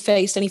have you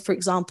faced any, for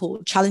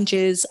example,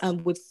 challenges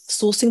with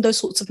sourcing those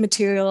sorts of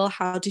material?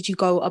 How did you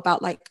go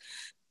about like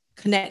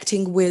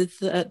connecting with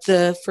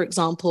for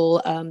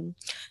example,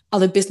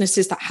 other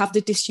businesses that have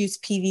the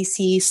disused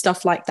PVC,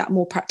 stuff like that,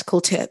 more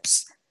practical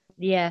tips?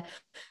 Yeah.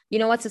 You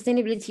know what?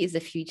 Sustainability is the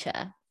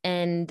future.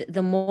 And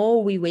the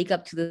more we wake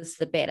up to this,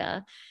 the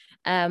better.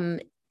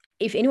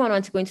 If anyone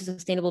wants to go into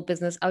sustainable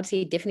business, I would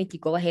say definitely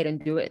go ahead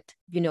and do it,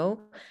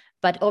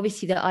 But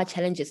obviously there are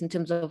challenges in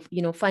terms of,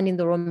 finding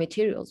the raw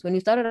materials. When we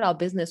started our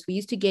business, we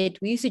used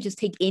to just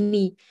take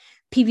any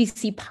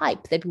PVC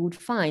pipe that we would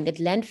find at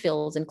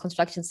landfills and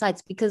construction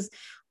sites because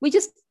we're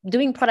just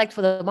doing product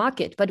for the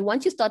market. But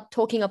once you start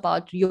talking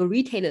about your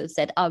retailers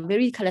that are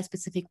very color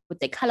specific with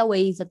the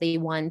colorways that they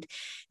want,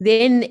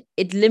 then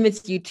it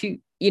limits you to,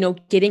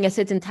 getting a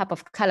certain type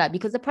of color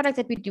because the products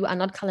that we do are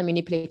not color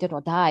manipulated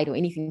or dyed or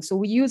anything. So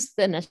we use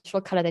the natural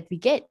color that we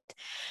get.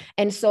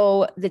 And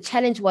so the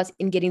challenge was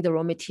in getting the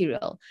raw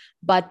material.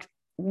 But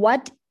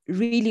what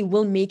really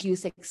will make you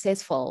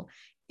successful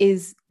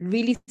is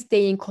really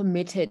staying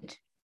committed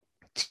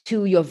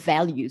to your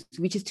values,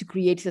 which is to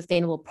create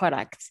sustainable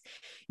products.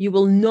 You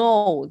will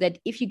know that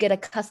if you get a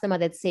customer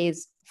that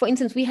says, for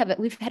instance, we've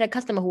had a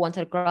customer who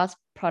wanted a grass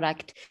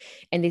product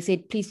and they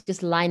said, please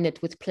just line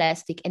it with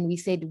plastic. And we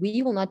said,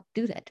 we will not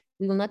do that.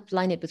 We will not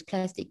line it with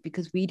plastic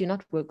because we do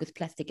not work with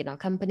plastic in our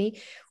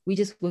company. We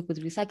just work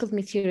with recycled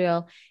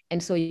material.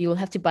 And so you will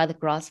have to buy the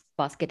grass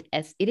basket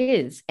as it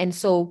is. And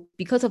so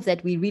because of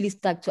that, we really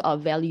stuck to our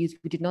values.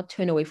 We did not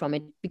turn away from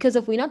it because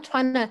if we're not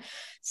trying to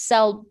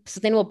sell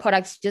sustainable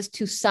products just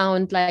to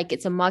sound like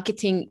it's a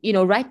marketing,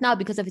 right now,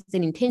 because of it's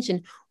an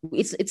intention,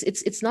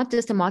 it's not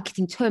just a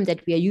marketing term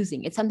that we are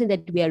using. It's something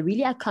that we are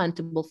really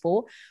accountable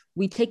for.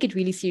 We take it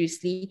really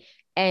seriously.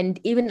 And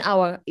even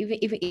our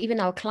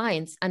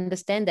clients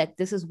understand that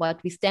this is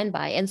what we stand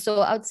by. And so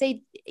I would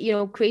say,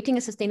 creating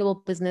a sustainable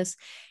business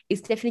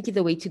is definitely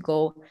the way to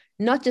go,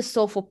 not just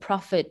so for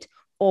profit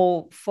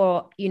or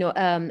for,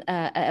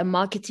 a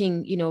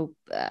marketing,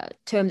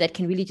 term that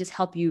can really just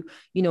help you,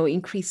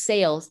 increase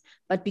sales,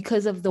 but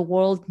because of the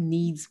world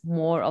needs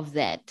more of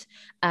that.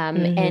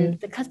 And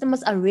the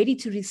customers are ready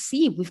to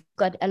receive. We've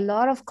got a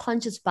lot of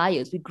conscious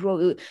buyers. We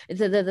grow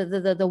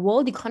the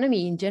world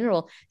economy in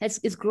general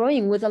is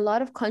growing with a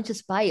lot of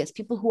conscious buyers,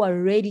 people who are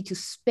ready to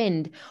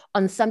spend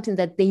on something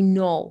that they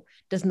know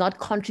does not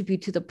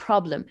contribute to the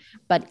problem,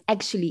 but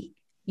actually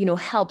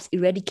helps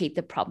eradicate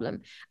the problem,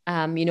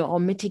 or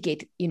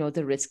mitigate,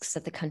 the risks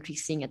that the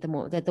country's seeing at the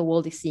moment, that the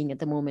world is seeing at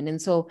the moment.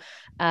 And so,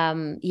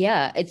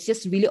 it's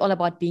just really all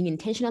about being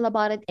intentional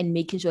about it and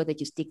making sure that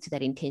you stick to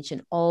that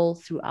intention all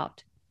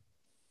throughout.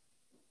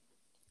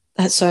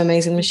 That's so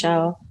amazing,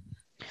 Michelle.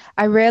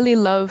 I really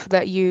love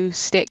that you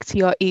stick to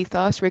your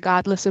ethos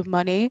regardless of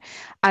money.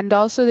 And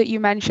also that you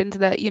mentioned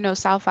that,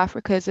 South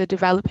Africa is a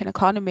developing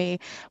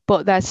economy,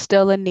 but there's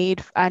still a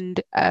need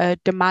and a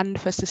demand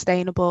for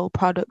sustainable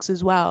products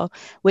as well,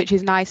 which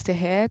is nice to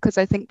hear because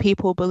I think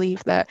people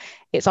believe that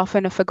it's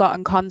often a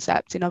forgotten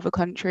concept in other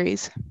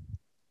countries.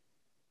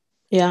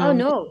 Yeah. Oh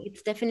no,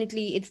 it's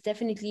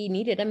definitely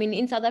needed. I mean,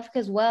 in South Africa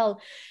as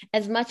well,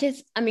 as much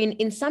as,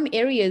 in some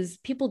areas,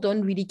 people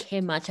don't really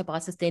care much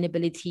about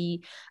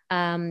sustainability.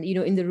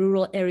 In the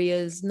rural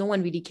areas, no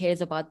one really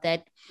cares about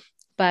that.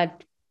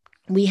 But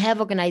we have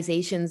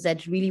organizations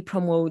that really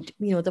promote,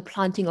 the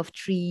planting of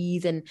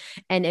trees and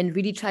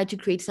really try to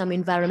create some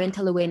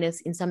environmental awareness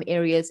in some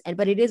areas.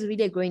 But it is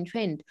really a growing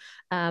trend,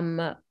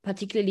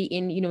 particularly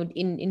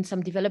in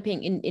some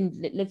developing,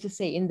 in let's just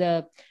say in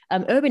the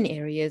urban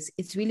areas.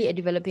 It's really a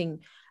developing,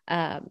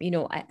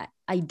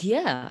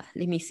 idea,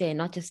 let me say,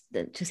 not just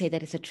to say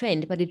that it's a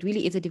trend, but it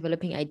really is a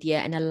developing idea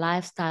and a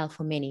lifestyle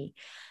for many.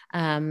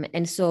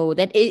 And so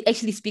that it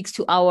actually speaks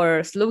to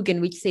our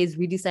slogan, which says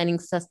redesigning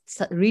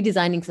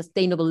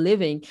sustainable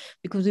living,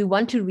 because we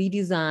want to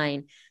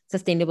redesign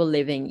sustainable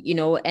living,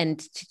 and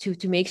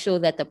to make sure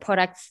that the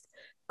products,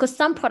 because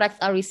some products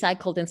are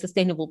recycled and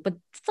sustainable, but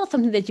it's not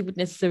something that you would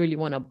necessarily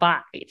want to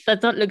buy. It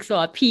does not look so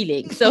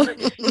appealing. So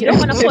you don't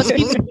want to force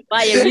people to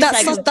buy a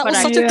recycled product. That was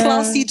such a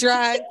classy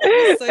drag.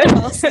 So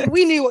classy.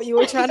 We knew what you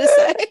were trying to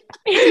say.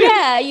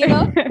 Yeah,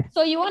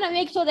 so you want to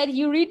make sure that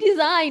you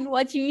redesign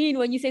what you mean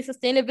when you say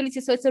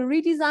sustainability. So it's a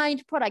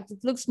redesigned product.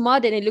 It looks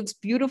modern, it looks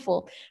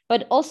beautiful,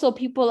 but also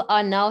people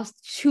are now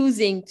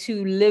choosing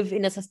to live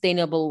in a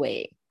sustainable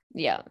way.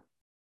 Yeah.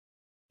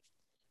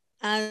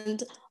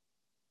 And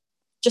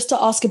just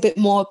to ask a bit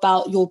more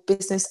about your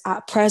business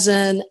at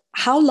present,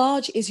 how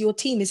large is your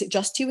team? Is it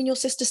just you and your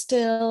sister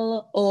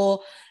still, or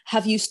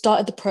have you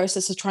started the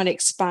process of trying to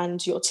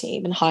expand your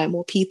team and hire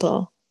more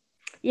people?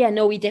 Yeah,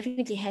 no, we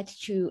definitely had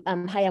to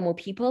hire more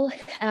people.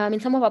 In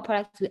some of our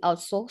products, we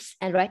outsource,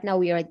 and right now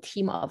we are a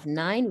team of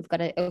 9.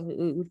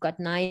 We've got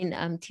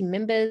 9 team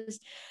members,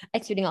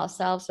 excluding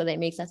ourselves, so that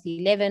makes us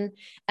 11.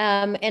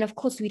 And of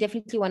course, we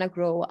definitely want to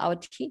grow our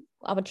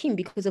team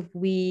because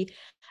we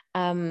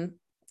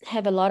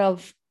have a lot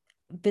of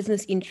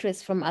business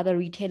interest from other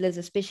retailers,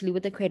 especially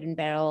with the Crate and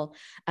Barrel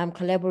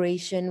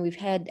collaboration. We've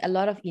had a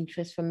lot of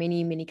interest from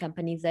many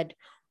companies that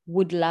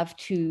would love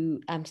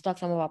to stock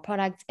some of our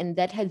products, and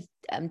that has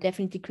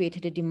definitely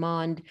created a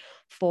demand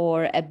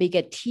for a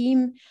bigger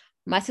team.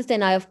 My sister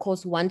and I, of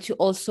course, want to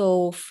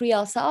also free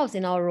ourselves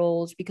in our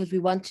roles, because we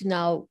want to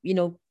now,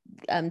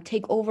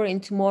 take over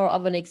into more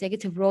of an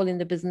executive role in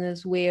the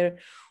business, where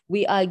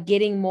we are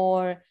getting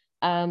more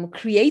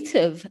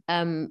creative,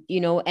 and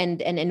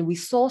we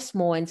source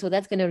more. And so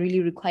that's going to really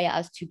require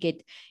us to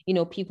get,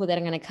 people that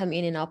are going to come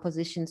in our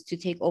positions to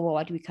take over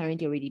what we're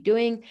currently already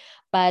doing.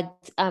 But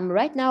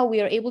right now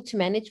we are able to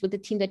manage with the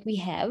team that we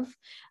have,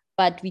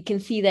 but we can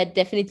see that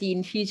definitely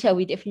in future,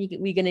 we're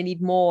going to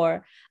need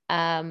more.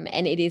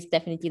 And it is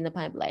definitely in the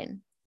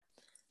pipeline.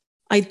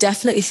 I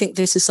definitely think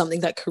this is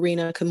something that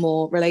Karina can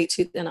more relate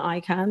to than I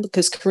can,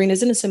 because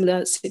Karina's in a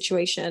similar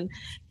situation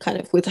kind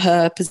of with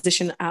her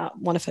position at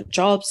one of her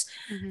jobs.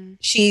 Mm-hmm.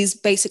 She's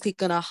basically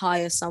going to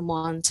hire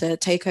someone to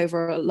take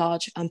over a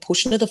large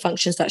portion of the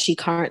functions that she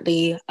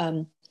currently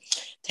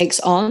takes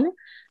on.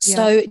 Yeah.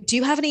 So do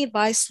you have any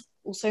advice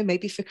also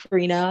maybe for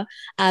Karina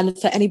and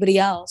for anybody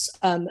else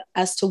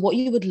as to what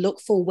you would look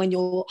for when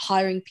you're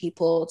hiring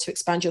people to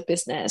expand your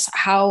business?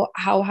 How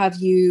have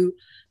you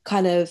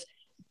kind of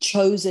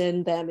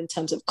chosen them in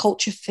terms of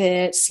culture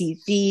fit,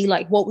 CV?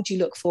 Like, what would you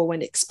look for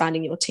when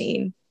expanding your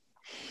team?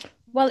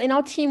 Well, in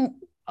our team,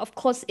 of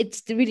course,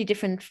 it's really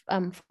different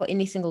for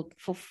every single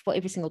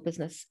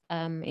business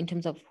in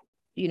terms of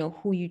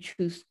who you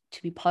choose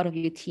to be part of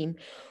your team.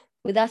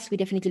 With us, we're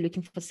definitely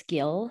looking for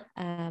skill.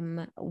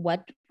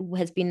 What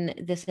has been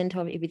the center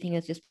of everything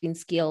has just been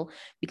skill,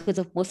 because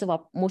of most of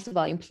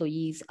our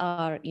employees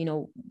are,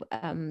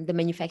 the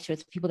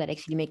manufacturers, people that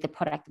actually make the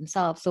product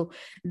themselves. So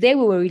there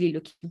we were really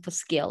looking for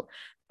skill,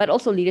 but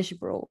also leadership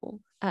role.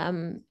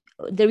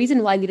 The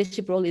reason why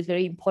leadership role is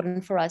very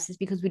important for us is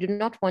because we do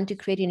not want to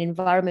create an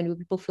environment where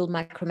people feel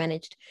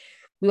micromanaged.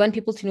 We want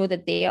people to know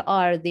that they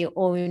are their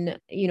own,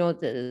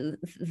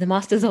 the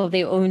masters of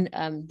their own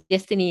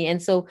destiny. And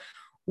so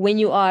when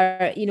you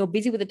are,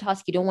 busy with the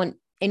task, you don't want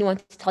anyone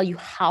to tell you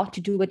how to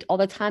do it all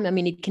the time. I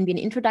mean, it can be an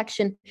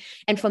introduction,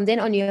 and from then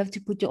on, you have to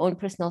put your own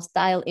personal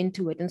style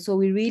into it. And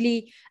so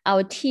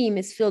our team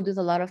is filled with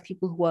a lot of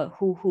people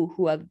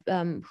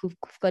who've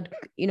got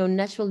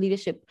natural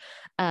leadership,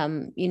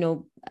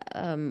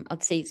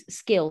 I'd say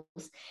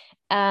skills.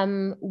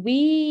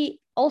 We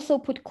also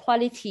put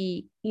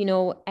quality,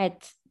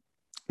 at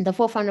the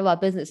forefront of our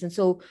business, and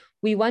so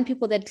we want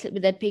people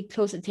that pay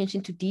close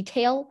attention to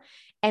detail.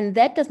 And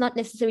that does not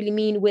necessarily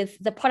mean with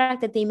the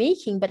product that they're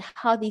making, but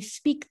how they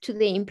speak to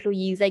their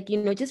employees, like,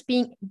 just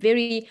being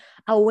very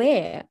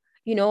aware,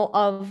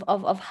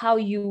 of how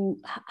you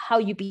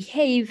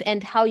behave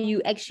and how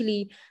you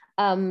actually,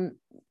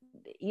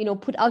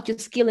 put out your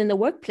skill in the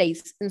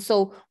workplace. And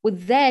so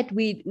with that,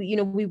 we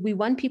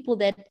want people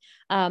that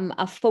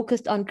are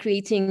focused on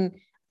creating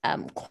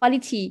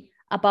quality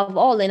above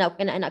all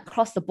and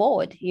across the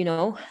board,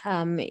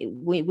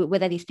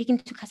 whether they're speaking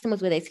to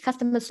customers, whether it's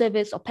customer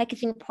service or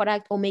packaging a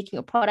product or making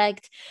a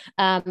product,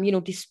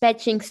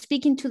 dispatching,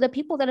 speaking to the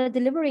people that are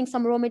delivering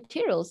some raw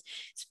materials,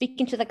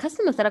 speaking to the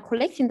customers that are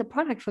collecting the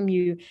product from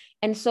you.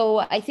 And so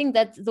I think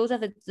that those are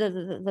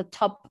the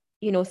top,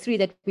 three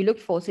that we look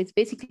for. So it's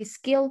basically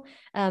skill,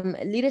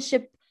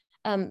 leadership,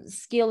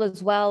 skill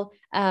as well,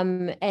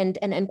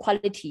 and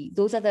quality.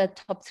 Those are the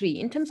top three.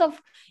 In terms of,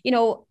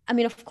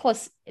 of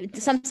course,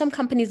 some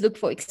companies look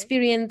for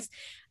experience.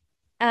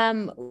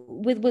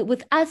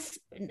 With us,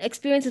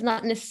 experience is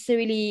not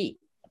necessarily,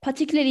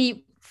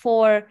 particularly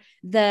for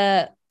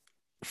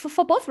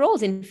both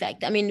roles. In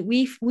fact, I mean,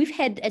 we've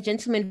had a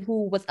gentleman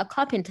who was a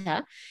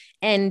carpenter,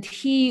 and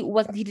he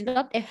did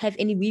not have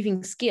any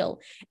weaving skill,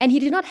 and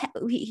he did not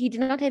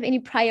have any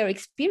prior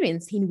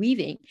experience in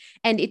weaving.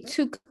 And it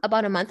took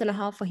about a month and a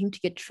half for him to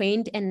get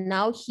trained, and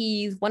now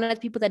he's one of the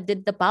people that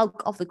did the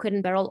bulk of the Crate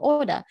and Barrel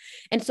order.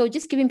 And so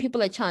just giving people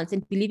a chance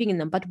and believing in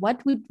them. But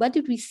what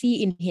did we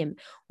see in him?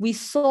 We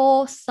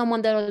saw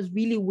someone that was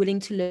really willing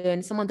to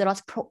learn, someone that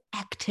was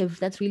proactive.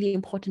 That's really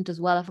important as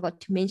well. I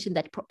forgot to mention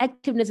that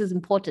proactiveness is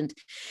important,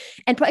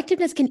 and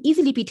proactiveness can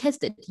easily be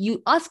tested.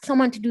 You ask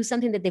someone to do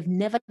something that they've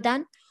never done,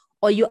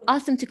 or you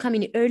ask them to come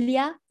in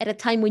earlier at a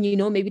time when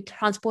maybe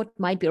transport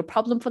might be a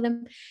problem for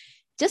them,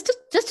 just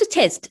to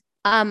test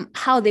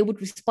how they would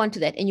respond to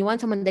that. And you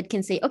want someone that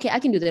can say, okay, I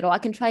can do that, or I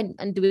can try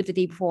and do it the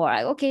day before.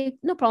 Okay,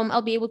 no problem.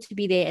 I'll be able to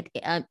be there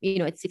at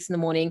 6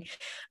 a.m.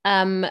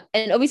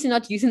 And obviously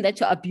not using that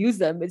to abuse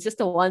them. It's just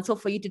a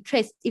once-off for you to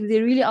test if they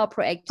really are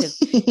proactive.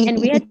 And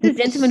we had this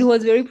gentleman who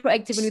was very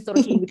proactive, and we thought,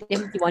 okay, we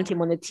definitely want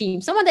him on the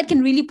team. Someone that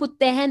can really put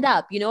their hand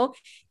up,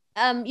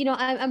 I'm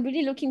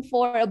really looking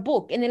for a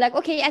book, and they're like,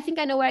 okay, I think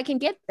I know where I can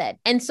get that.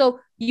 And so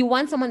you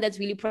want someone that's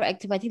really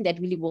proactive. I think that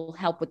really will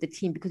help with the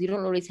team, because you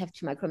don't always have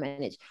to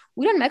micromanage.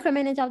 We don't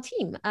micromanage our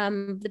team.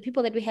 The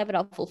people that we have at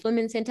our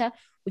fulfillment center,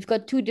 we've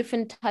got two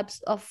different types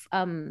of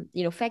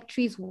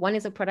factories. One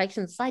is a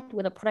production site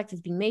where the product is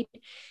being made,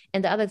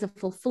 and the other is a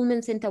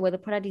fulfillment center where the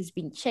product is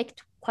being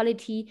checked,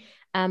 quality,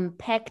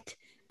 packed,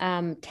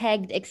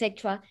 tagged,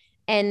 etc.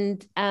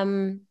 And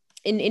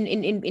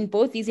in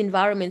both these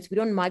environments, we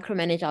don't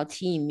micromanage our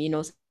team,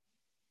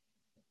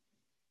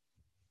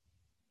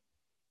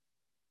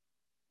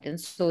 and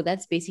so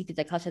that's basically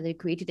the culture they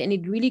created, and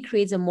it really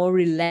creates a more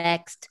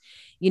relaxed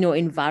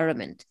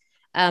environment.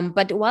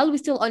 But while we're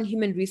still on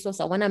human resource,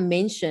 I want to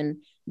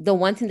mention the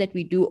one thing that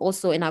we do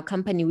also in our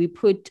company. We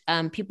put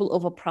people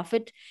over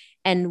profit,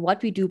 and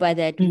what we do by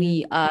that,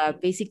 we are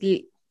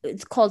basically,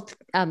 it's called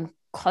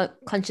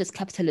conscious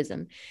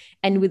capitalism,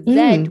 and with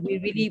that we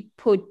really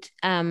put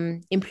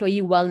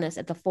employee wellness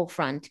at the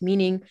forefront.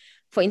 Meaning,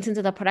 for instance,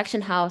 at the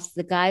production house,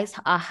 the guys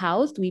are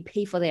housed, we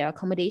pay for their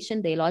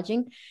accommodation, their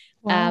lodging.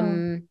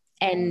 Wow.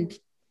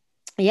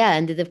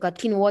 And they've got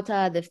clean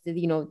water,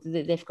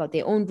 they've got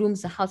their own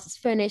rooms, the house is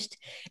furnished,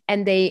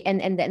 and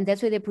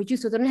that's where they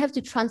produce. So they don't have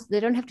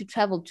to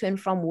travel to and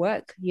from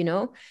work.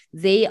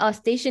 They are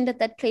stationed at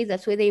that place.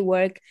 That's where they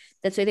work.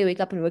 That's where they wake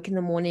up and work in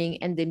the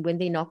morning, and then when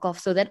they knock off.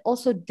 So that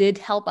also did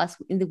help us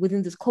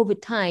within this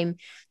COVID time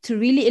to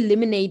really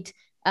eliminate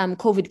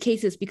COVID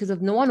cases, because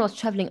of no one was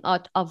traveling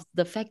out of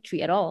the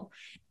factory at all.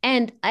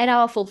 And at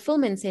our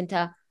fulfillment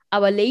center,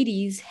 our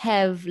ladies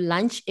have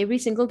lunch every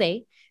single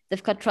day.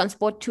 They've got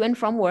transport to and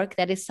from work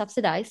that is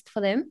subsidized for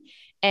them.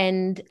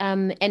 And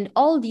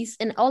all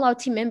our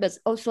team members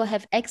also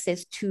have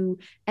access to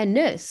a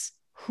nurse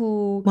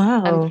who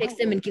checks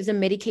them and gives them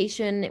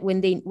medication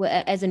when they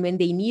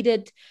need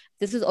it.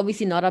 This is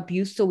obviously not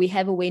abuse, so we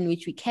have a way in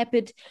which we cap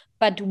it,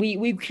 but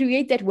we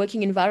create that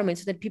working environment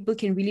so that people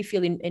can really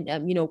feel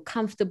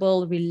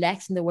comfortable,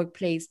 relaxed in the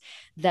workplace.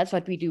 That's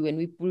what we do,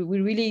 and we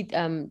really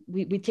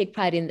we take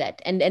pride in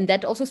that, and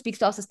that also speaks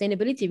to our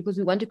sustainability, because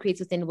we want to create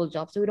sustainable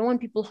jobs. So we don't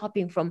want people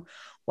hopping from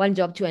one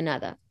job to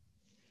another.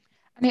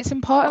 And it's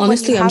important,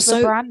 honestly, when you have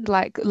a brand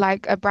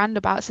like a brand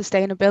about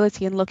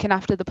sustainability and looking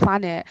after the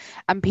planet,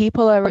 and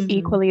people are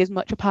equally as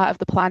much a part of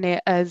the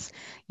planet as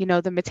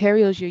the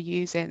materials you're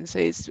using. So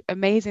it's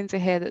amazing to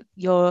hear that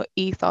your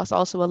ethos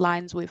also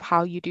aligns with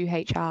how you do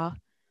HR.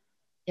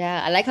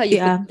 Yeah, I like how you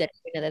put that.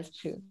 That's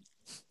true.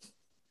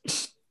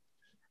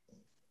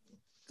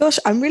 Gosh,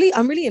 I'm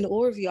really in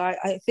awe of you.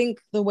 I think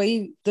the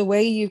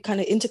way you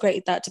kind of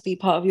integrated that to be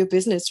part of your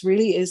business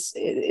really is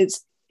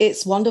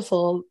it's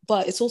wonderful,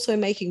 but it's also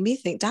making me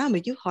think, damn,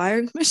 are you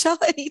hiring Michelle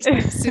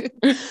anytime soon?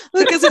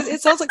 Because it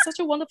sounds like such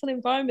a wonderful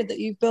environment that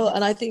you've built.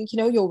 And I think,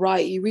 you're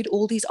right. You read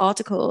all these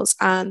articles,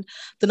 and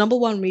the number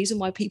one reason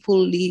why people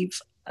leave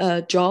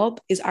a job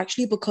is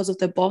actually because of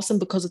their boss and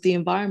because of the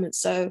environment.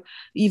 So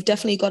you've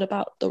definitely got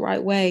about the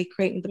right way,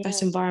 creating the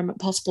best environment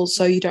possible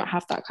so you don't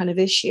have that kind of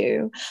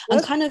issue.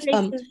 And kind of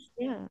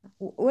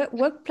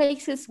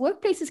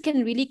workplaces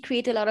can really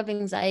create a lot of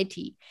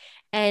anxiety.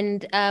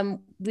 And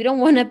we don't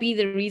want to be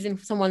the reason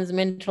for someone's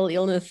mental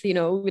illness. We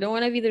don't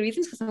want to be the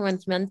reason for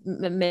someone's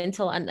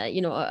mental and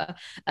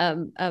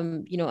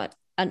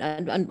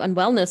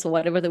unwellness, or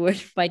whatever the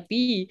word might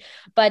be.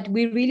 But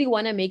we really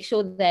want to make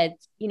sure that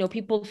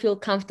people feel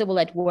comfortable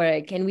at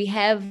work, and we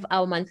have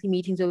our monthly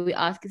meetings where we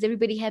ask, is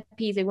everybody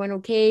happy? Is everyone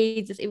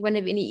okay? Does everyone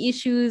have any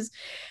issues?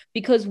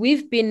 Because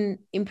we've been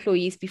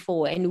employees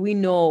before, and we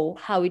know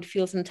how it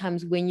feels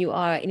sometimes when you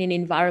are in an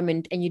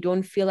environment and you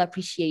don't feel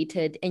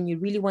appreciated, and you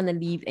really want to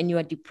leave, and you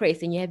are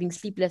depressed, and you're having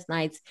sleepless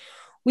nights.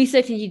 We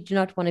certainly do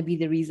not want to be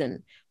the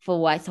reason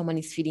for why someone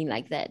is feeling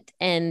like that.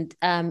 And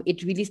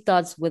it really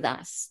starts with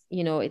us.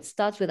 It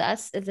starts with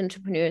us as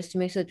entrepreneurs to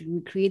make sure that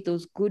we create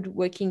those good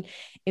working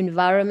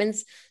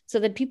environments so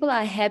that people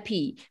are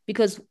happy,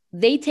 because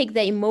they take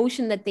the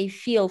emotion that they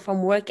feel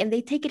from work and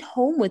they take it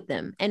home with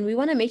them. And we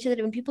want to make sure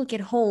that when people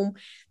get home,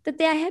 that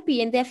they are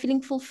happy and they're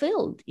feeling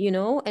fulfilled,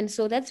 And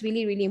so that's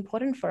really, really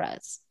important for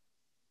us.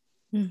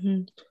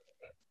 Mm-hmm.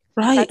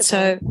 Right. Incredible.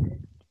 So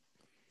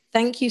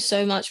thank you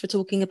so much for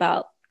talking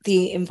about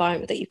the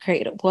environment that you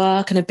created at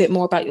work and a bit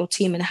more about your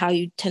team and how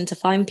you tend to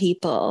find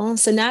people.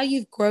 So now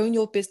you've grown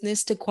your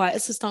business to quite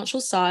a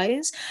substantial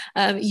size.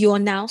 You are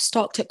now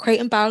stocked at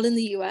Crate & Barrel in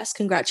the US.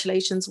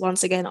 Congratulations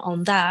once again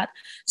on that.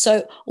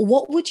 So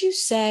what would you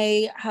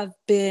say have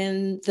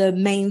been the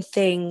main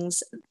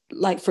things,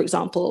 like, for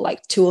example,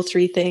 like 2 or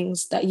 3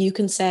 things that you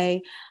can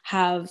say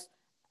have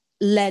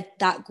led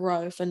that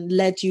growth and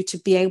led you to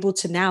be able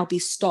to now be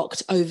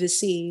stocked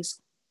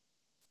overseas?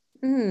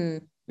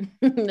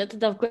 That's a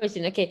tough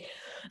question. Okay.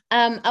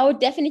 I would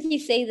definitely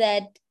say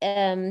that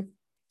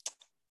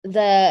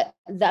the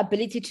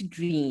ability to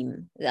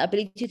dream, the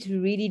ability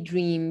to really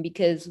dream,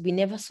 because we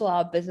never saw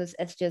our business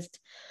as just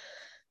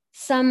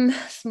some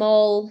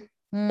small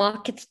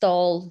market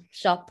stall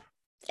shop,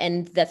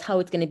 and that's how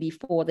it's going to be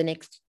for the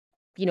next,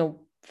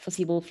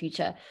 foreseeable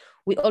future.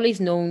 We always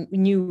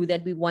knew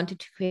that we wanted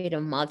to create a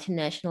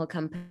multinational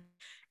company,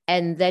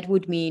 and that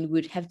would mean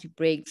we'd have to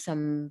break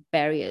some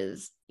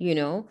barriers,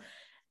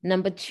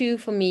 Number 2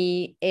 for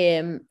me,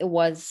 it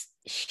was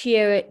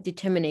sheer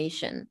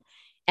determination.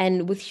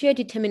 And with sheer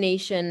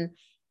determination,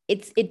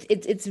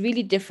 it's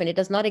really different. It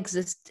does not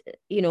exist,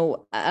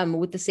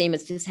 with the same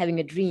as just having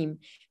a dream,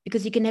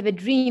 because you can have a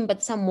dream,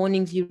 but some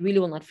mornings you really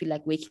will not feel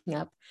like waking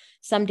up.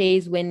 Some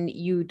days when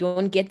you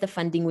don't get the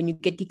funding, when you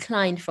get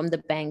declined from the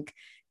bank,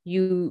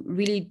 you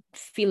really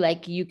feel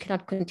like you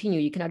cannot continue,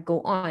 you cannot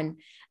go on.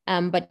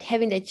 But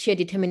having that sheer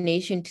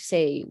determination to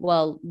say,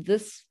 well,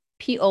 this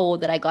PO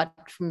that I got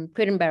from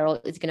Crate &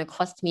 Barrel is going to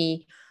cost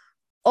me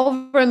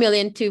over $1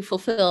 million to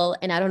fulfill,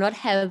 and I do not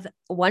have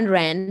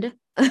R1,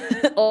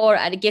 or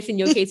I guess in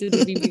your case it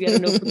would be maybe, I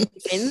don't know, 50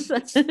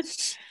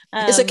 cents.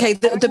 It's okay.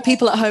 The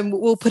people at home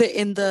will put it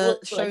in the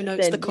show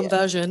notes, the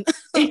conversion.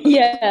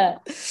 Yeah.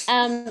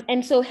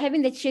 And so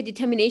having that sheer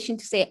determination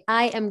to say,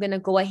 I am going to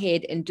go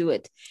ahead and do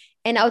it.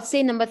 And I would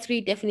say number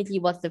 3 definitely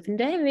was the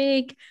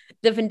pandemic.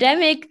 The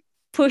pandemic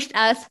pushed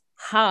us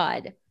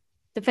hard.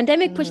 The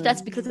pandemic pushed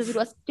us because it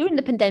was during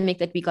the pandemic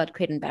that we got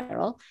Crate &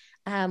 Barrel.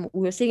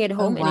 We were sitting at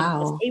home, and it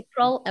was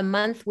April, a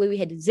month where we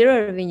had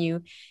 0 revenue.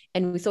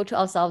 And we thought to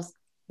ourselves,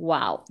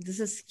 wow, this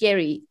is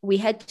scary. We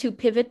had to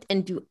pivot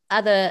and do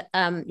other,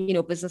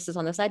 businesses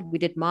on the side. We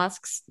did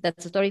masks.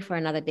 That's a story for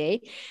another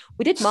day.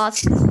 We did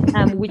masks,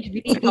 which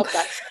really helped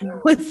us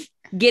with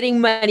getting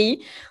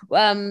money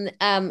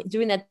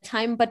during that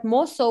time. But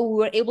more so, we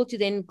were able to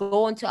then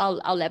go onto our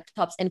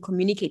laptops and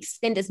communicate,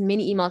 send as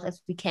many emails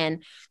as we can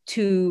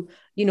to,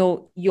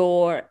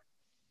 your...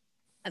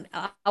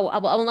 I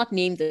will not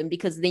name them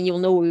because then you'll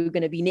know where we're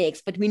going to be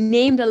next. But we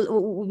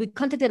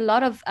contacted a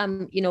lot of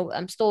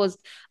stores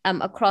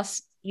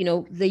across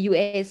the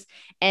US,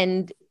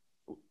 and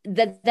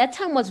that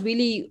time was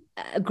really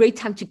a great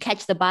time to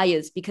catch the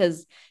buyers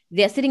because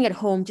they're sitting at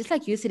home, just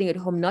like you're sitting at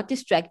home, not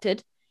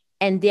distracted,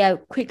 and they are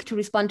quick to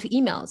respond to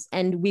emails.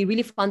 And we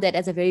really found that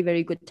as a very,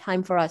 very good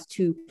time for us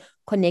to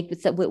connect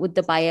with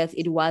the buyers.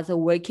 It was a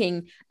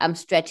working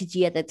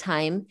strategy at the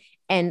time.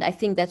 And I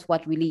think that's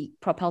what really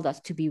propelled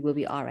us to be where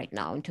we are right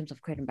now in terms of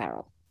Crate &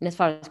 Barrel, and as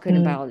far as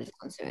Crate & Barrel is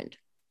concerned.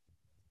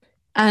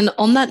 And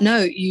on that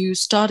note, you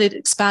started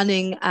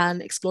expanding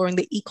and exploring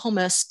the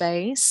e-commerce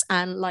space.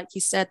 And like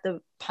you said, the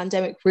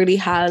pandemic really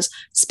has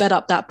sped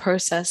up that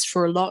process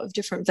for a lot of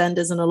different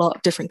vendors and a lot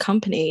of different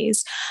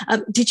companies.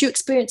 Did you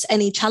experience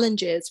any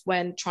challenges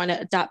when trying to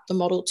adapt the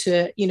model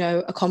to,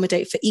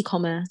 accommodate for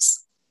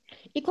e-commerce?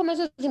 E-commerce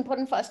was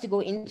important for us to go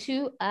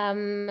into.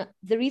 The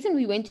reason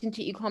we went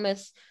into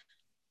e-commerce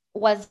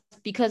was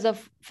because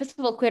of, first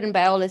of all, Crate &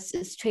 Barrel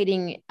is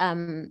trading,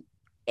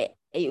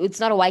 it's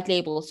not a white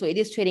label, so it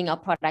is trading our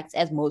products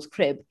as Mo's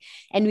Crib.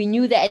 And we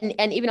knew that,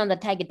 and even on the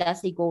tag, it does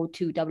say go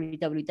to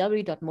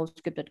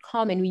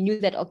www.moscrib.com. And we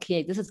knew that,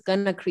 okay, this is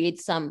going to create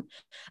some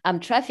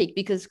traffic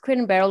because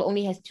Crate & Barrel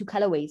only has 2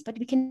 colorways, but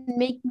we can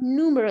make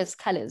numerous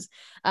colors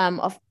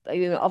of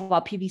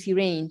our PVC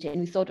range.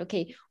 And we thought,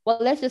 okay, well,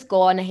 let's just go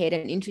on ahead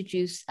and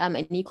introduce an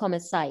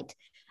e-commerce site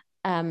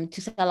to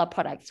sell our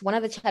products. One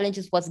of the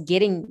challenges was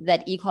getting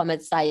that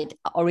e-commerce site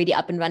already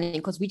up and running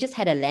because we just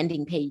had a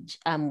landing page,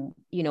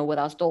 with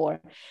our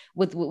store,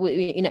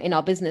 in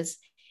our business.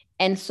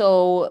 And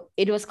so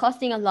it was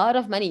costing a lot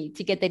of money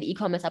to get that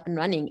e-commerce up and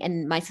running.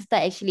 And my sister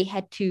actually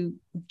had to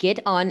get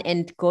on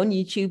and go on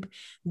YouTube,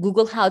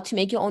 Google how to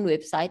make your own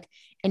website.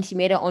 And she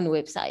made her own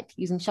website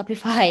using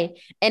Shopify.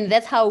 And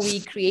that's how we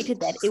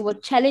created that. It was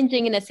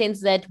challenging in a sense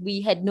that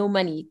we had no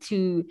money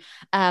to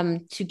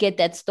get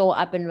that store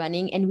up and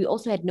running. And we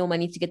also had no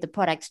money to get the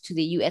products to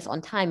the US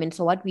on time. And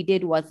so what we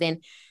did was then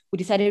we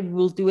decided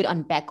we'll do it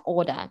on back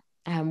order,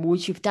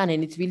 which we've done.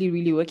 And it's really,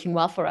 really working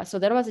well for us. So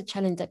that was a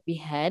challenge that we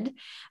had.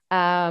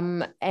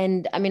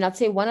 And I mean, I'd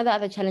say one of the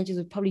other challenges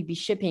would probably be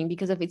shipping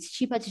because it's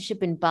cheaper to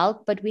ship in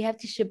bulk, but we have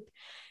to ship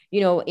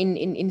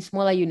in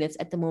smaller units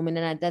at the moment.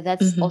 And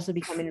that's also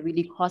becoming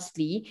really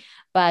costly,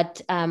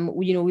 but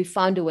we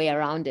found a way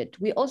around it.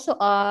 We also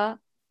are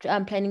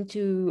planning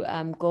to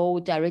go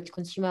direct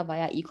consumer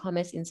via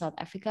e-commerce in South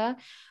Africa,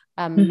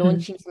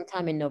 launching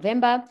sometime in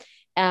November.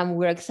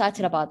 We're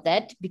excited about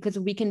that because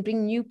we can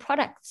bring new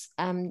products,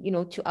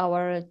 to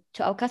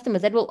our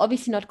customers that will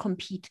obviously not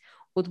compete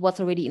with what's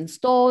already in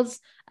stores,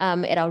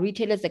 at our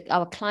retailers, like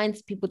our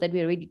clients, people that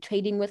we're already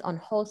trading with on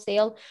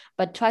wholesale,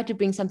 but try to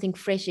bring something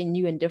fresh and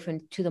new and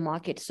different to the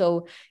market.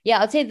 So yeah,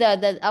 I'd say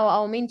that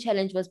our main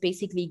challenge was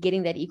basically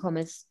getting that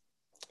e-commerce,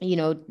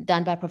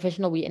 done by a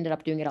professional. We ended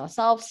up doing it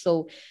ourselves.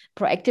 So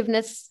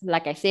proactiveness,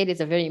 like I said,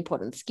 is a very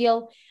important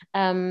skill,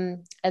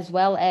 as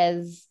well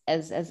as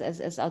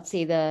I'd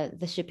say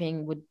the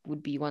shipping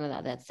would be one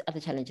of the other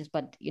challenges.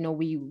 But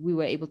we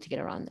were able to get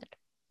around that.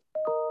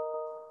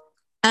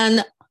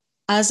 And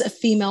as a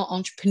female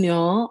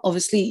entrepreneur,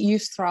 obviously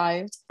you've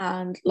thrived.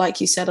 And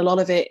like you said, a lot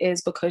of it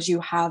is because you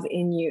have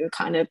in you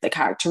kind of the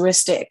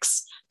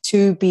characteristics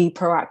to be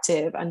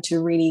proactive and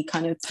to really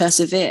kind of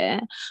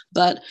persevere.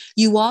 But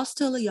you are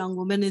still a young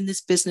woman in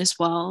this business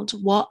world.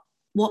 What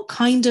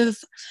kind of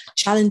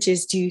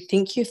challenges do you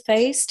think you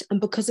faced? And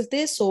because of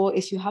this, or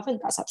if you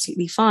haven't, that's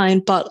absolutely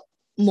fine. But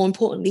more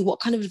importantly, what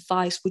kind of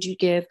advice would you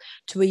give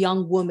to a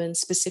young woman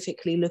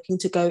specifically looking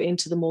to go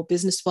into the more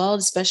business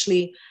world,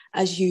 especially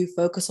as you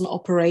focus on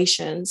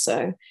operations?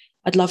 So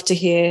I'd love to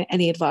hear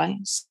any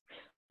advice.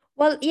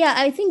 Well, yeah,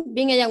 I think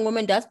being a young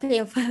woman does play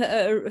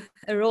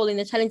a role in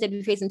the challenge that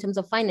we face in terms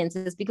of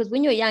finances, because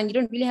when you're young, you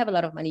don't really have a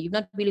lot of money. You've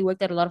not really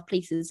worked at a lot of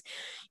places.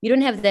 You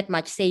don't have that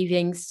much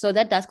savings. So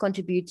that does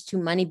contribute to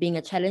money being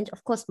a challenge.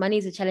 Of course, money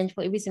is a challenge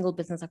for every single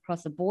business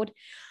across the board.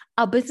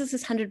 Our business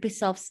is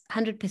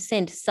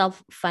 100%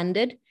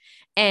 self-funded.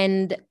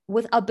 And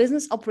with our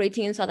business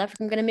operating in South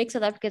Africa, I'm going to make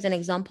South Africa as an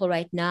example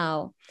right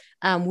now.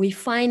 We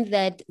find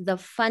that the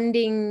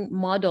funding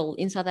model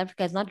in South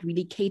Africa is not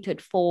really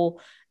catered for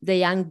the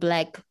young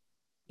Black,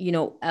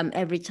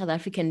 average South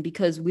African,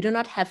 because we do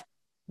not have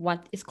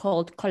what is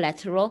called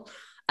collateral,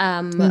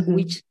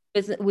 which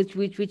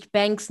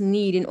banks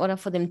need in order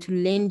for them to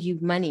lend you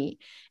money.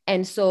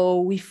 And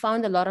so we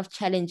found a lot of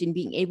challenge in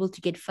being able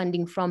to get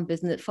funding from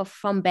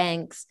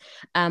banks,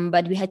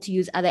 but we had to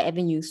use other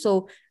avenues.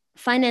 So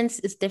finance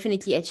is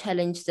definitely a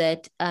challenge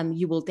that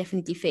you will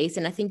definitely face.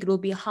 And I think it will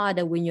be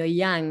harder when you're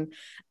young.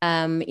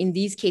 In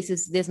these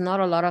cases, there's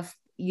not a lot of,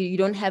 you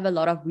don't have a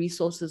lot of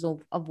resources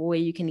of where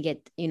you can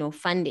get,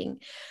 funding.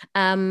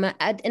 And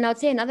I'd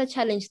say another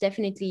challenge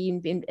definitely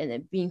in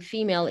being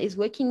female is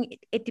working.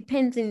 It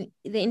depends in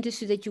the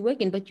industry that you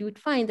work in, but you would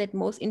find that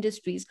most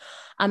industries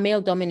are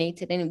male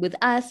dominated. And with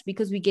us,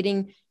 because we're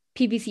getting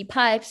PVC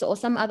pipes or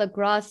some other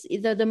grass,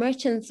 either the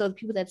merchants or the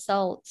people that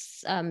sell,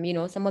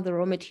 some of the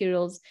raw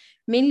materials,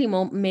 mainly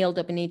male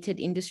dominated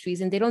industries,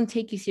 and they don't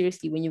take you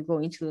seriously when you go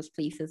into those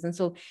places. And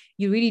so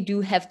you really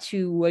do have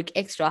to work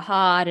extra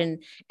hard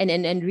and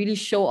really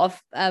show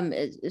off,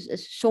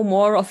 show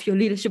more of your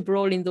leadership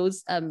role in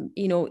those,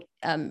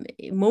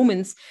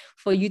 moments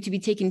for you to be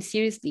taken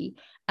seriously.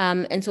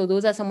 And so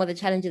those are some of the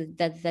challenges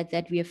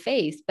that we have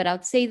faced. But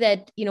I'd say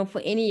that,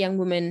 for any young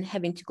woman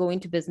having to go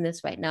into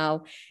business right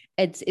now,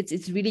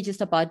 it's really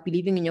just about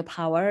believing in your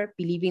power,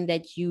 believing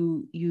that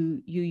you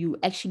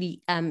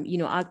actually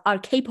are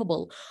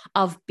capable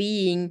of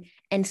being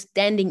and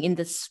standing in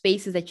the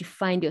spaces that you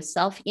find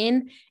yourself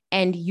in.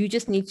 And you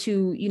just need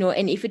to,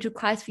 and if it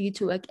requires for you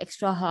to work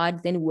extra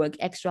hard, then work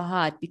extra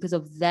hard, because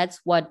that's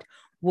what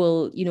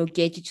will,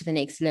 get you to the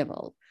next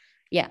level.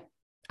 Yeah,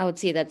 I would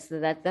say that's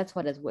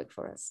what has worked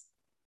for us.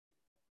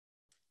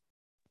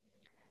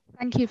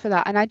 Thank you for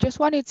that. And I just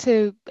wanted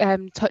to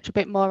touch a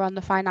bit more on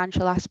the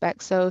financial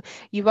aspect. So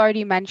you've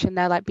already mentioned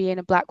there, like being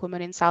a Black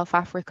woman in South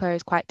Africa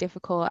is quite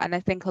difficult. And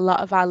I think a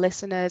lot of our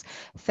listeners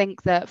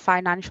think that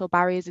financial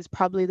barriers is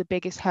probably the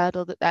biggest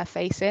hurdle that they're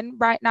facing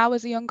right now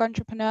as a young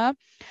entrepreneur.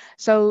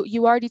 So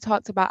you already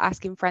talked about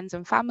asking friends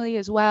and family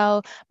as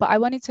well, but I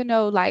wanted to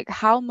know, like,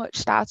 how much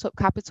startup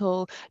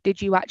capital did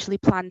you actually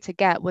plan to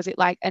get? Was it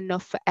like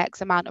enough for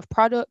X amount of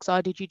products,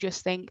 or did you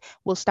just think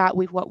we'll start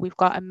with what we've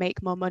got and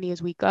make more money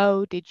as we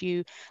go?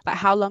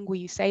 How long were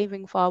you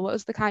saving for? What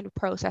was the kind of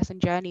process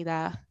and journey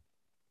there?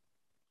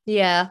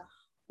 Yeah.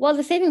 Well,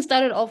 the savings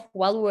started off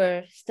while we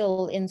were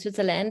still in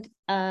Switzerland.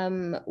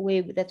 That's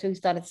where we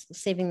started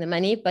saving the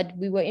money. But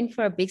we were in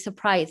for a big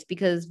surprise,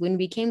 because when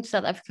we came to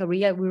South Africa,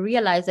 we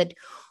realized that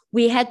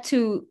we had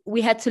to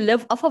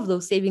live off of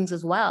those savings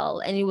as well.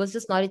 And it was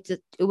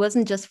it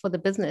wasn't just for the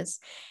business.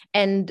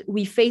 And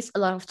we faced a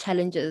lot of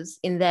challenges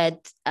in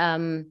that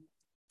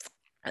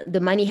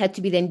the money had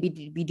to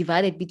be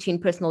divided between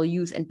personal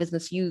use and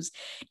business use.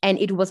 And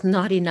it was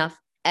not enough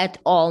at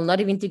all,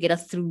 not even to get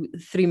us through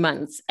 3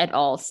 months at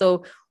all.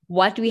 So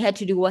what we had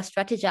to do was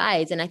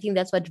strategize. And I think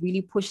that's what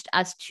really pushed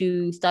us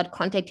to start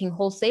contacting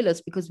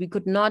wholesalers, because we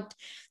could not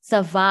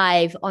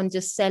survive on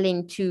just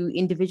selling to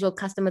individual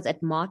customers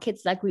at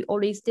markets like we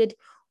always did.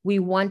 We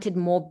wanted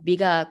more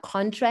bigger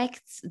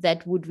contracts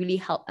that would really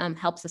help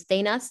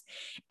sustain us.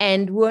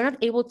 And we were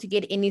not able to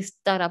get any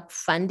startup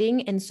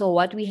funding. And so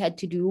what we had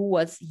to do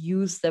was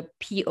use the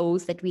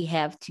POs that we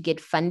have to get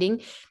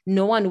funding.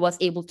 No one was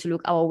able to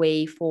look our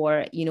way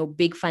for,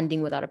 big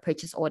funding without a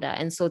purchase order.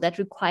 And so that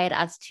required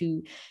us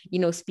to,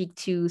 speak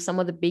to some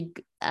of the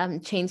big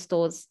chain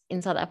stores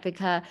in South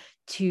Africa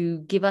to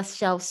give us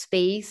shelf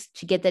space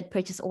to get that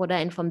purchase order.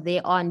 And from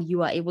there on,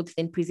 you are able to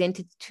then present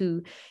it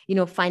to,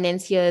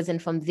 financiers.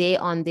 And from there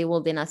on, they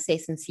will then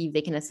assess and see if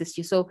they can assist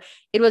you. So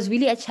it was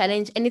really a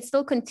challenge, and it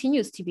still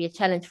continues to be a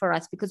challenge for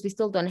us, because we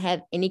still don't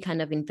have any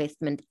kind of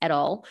investment at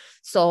all.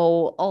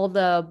 So all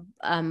the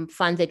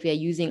funds that we are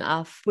using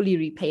are fully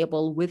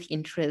repayable with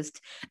interest.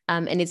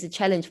 And it's a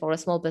challenge for a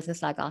small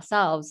business like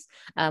ourselves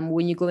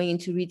when you're going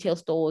into retail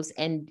stores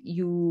and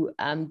you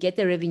get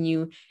the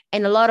revenue,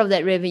 and a lot of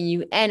that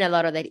revenue and a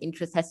lot of that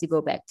interest has to go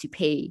back to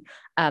pay,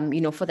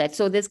 for that.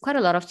 So there's quite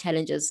a lot of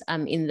challenges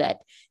in that.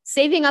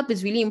 Saving up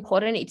is really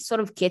important. It sort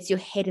of gets your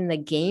head in the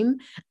game,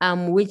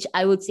 which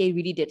I would say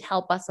really did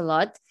help us a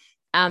lot.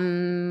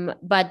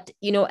 But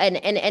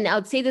and I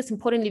would say this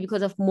importantly,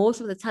 because of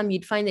most of the time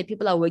you'd find that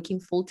people are working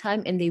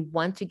full-time and they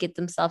want to get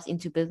themselves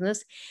into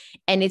business,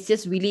 and it's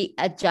just really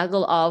a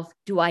juggle of,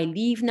 do I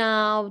leave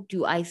now?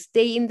 Do I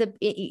stay in the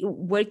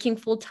working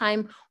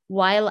full-time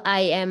while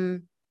I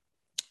am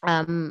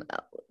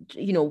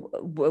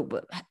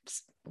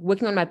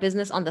working on my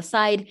business on the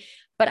side?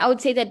 But I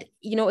would say that,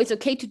 it's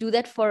okay to do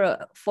that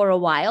for a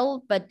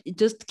while, but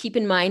just keep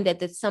in mind that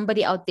there's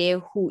somebody out there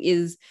who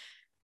is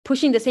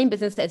pushing the same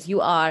business as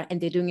you are, and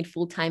they're doing it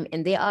full time,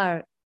 and they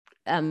are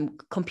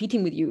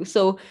competing with you.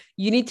 So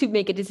you need to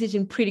make a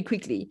decision pretty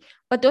quickly.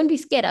 But don't be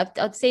scared.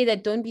 I'd say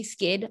that don't be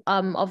scared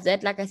of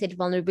that. Like I said,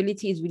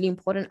 vulnerability is really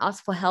important.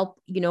 Ask for help,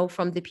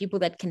 from the people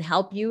that can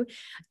help you.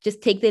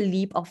 Just take the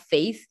leap of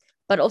faith,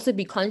 but also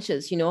be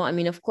conscious. I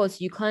mean, of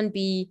course, you can't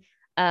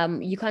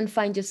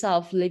find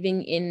yourself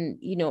living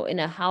in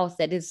a house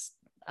that is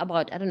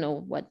about, I don't know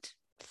what,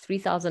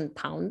 3,000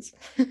 pounds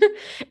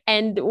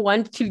and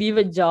want to leave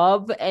a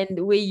job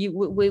and where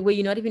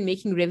you're not even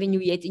making revenue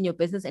yet in your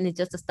business, and it's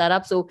just a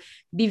startup. So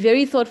be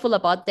very thoughtful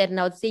about that. And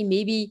I would say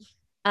maybe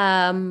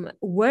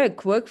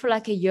work for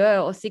like a year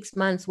or 6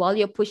 months while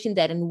you're pushing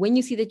that. And when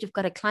you see that you've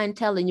got a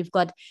clientele and you've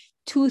got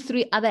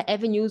 2-3 other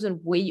avenues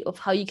and way of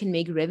how you can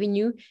make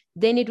revenue,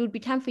 then it would be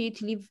time for you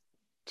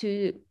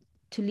to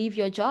leave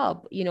your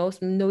job,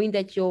 knowing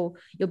that your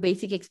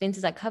basic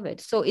expenses are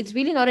covered. So it's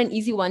really not an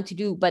easy one to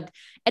do, but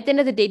at the end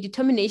of the day,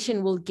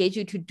 determination will get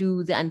you to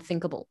do the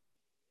unthinkable.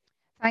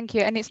 Thank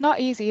you. And it's not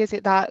easy, is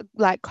it, that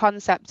like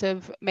concept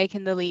of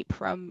making the leap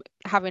from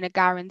having a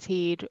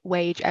guaranteed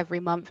wage every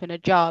month in a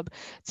job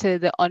to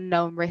the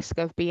unknown risk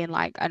of being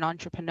like an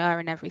entrepreneur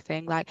and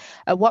everything? Like,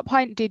 at what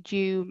point did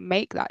you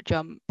make that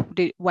jump?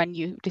 When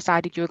you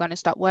decided you were going to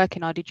stop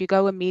working, or did you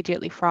go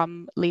immediately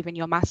from leaving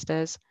your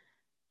master's?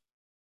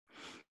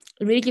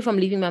 Really from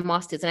leaving my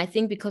master's. And I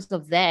think because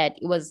of that,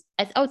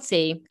 I would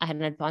say I had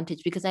an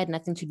advantage because I had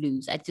nothing to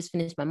lose. I just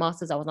finished my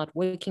master's. I was not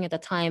working at the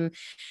time.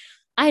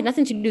 I had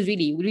nothing to lose,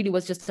 really. It really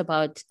was just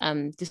about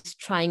just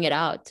trying it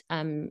out.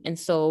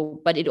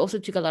 But it also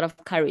took a lot of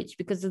courage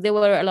because there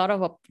were a lot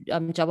of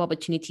job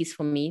opportunities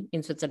for me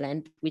in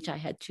Switzerland, which I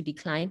had to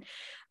decline.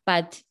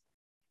 But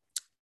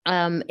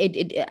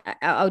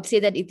I would say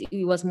that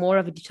it was more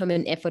of a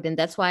determined effort. And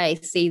that's why I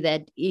say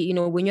that,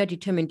 when you're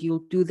determined,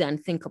 you'll do the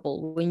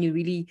unthinkable. When you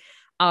really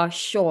are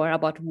sure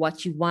about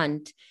what you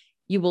want,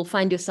 you will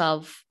find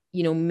yourself,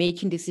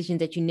 making decisions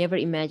that you never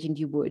imagined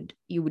you would.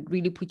 You would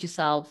really put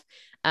yourself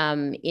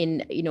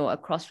in, a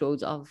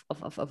crossroads of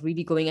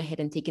really going ahead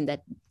and taking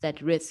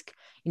that risk,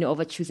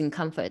 over choosing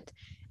comfort.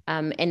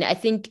 And I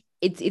think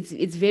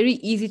it's very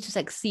easy to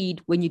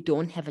succeed when you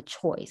don't have a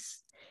choice.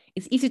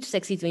 It's easy to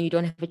succeed when you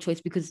don't have a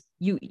choice because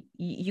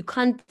you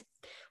can't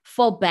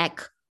fall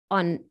back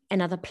on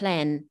another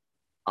plan,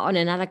 on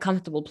another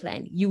comfortable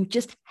plan. You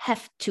just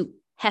have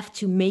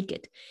to make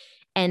it.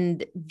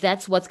 And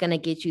that's what's going to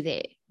get you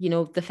there.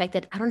 The fact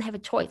that I don't have a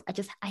choice.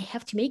 I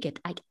have to make it.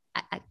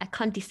 I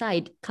can't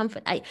decide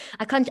comfort. I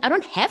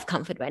don't have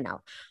comfort right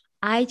now.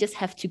 I just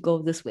have to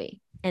go this way.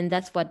 And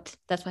that's what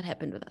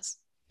happened with us.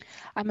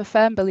 I'm a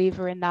firm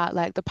believer in that,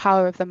 like the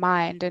power of the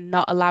mind and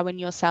not allowing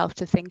yourself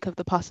to think of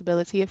the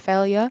possibility of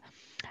failure.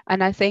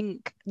 And I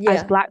think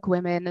as Black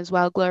women as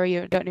well,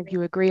 Gloria, I don't know if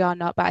you agree or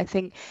not, but I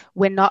think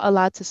we're not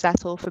allowed to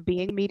settle for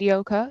being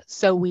mediocre.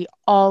 So we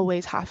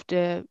always have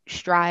to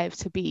strive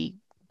to be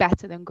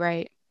better than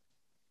great.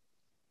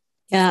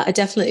 Yeah, I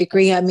definitely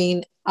agree. I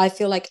mean, I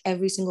feel like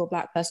every single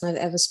Black person I've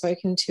ever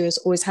spoken to has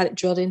always had it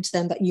drilled into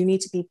them that you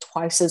need to be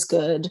twice as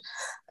good.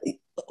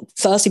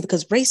 Firstly,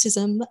 because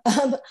racism,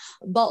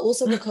 but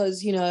also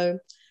because, to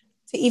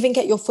even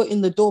get your foot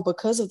in the door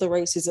because of the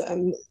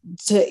racism,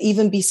 to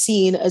even be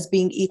seen as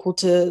being equal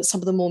to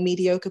some of the more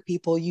mediocre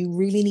people, you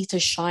really need to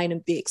shine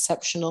and be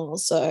exceptional.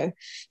 So,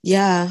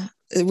 yeah,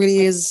 it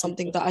really is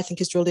something that I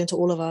think is drilled into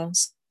all of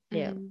us.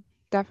 Yeah.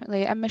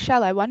 Definitely. And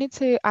Michelle, I wanted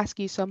to ask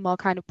you some more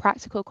kind of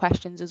practical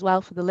questions as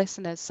well for the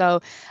listeners. So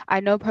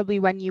I know probably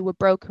when you were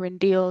brokering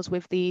deals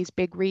with these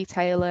big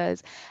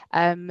retailers,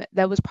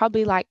 there was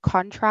probably like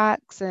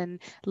contracts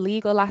and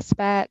legal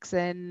aspects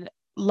and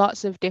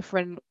lots of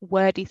different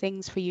wordy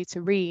things for you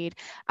to read.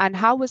 And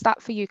how was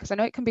that for you? Because I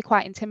know it can be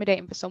quite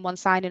intimidating for someone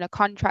signing a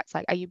contract.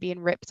 Like, are you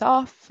being ripped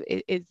off?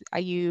 Are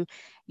you,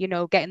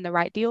 getting the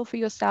right deal for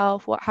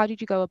yourself? How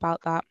did you go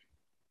about that?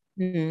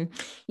 You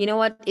know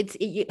what? It's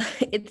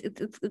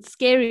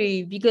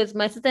scary because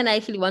my sister and I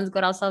actually once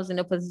got ourselves in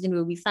a position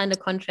where we signed a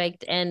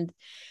contract and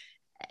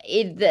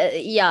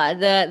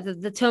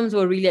the terms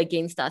were really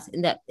against us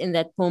in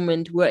that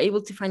moment. We were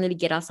able to finally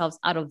get ourselves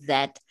out of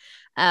that.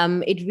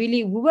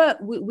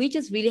 We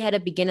just really had a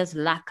beginner's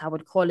luck, I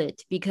would call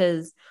it,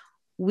 because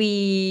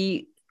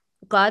we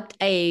got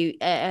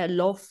a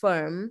law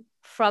firm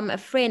from a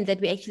friend that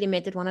we actually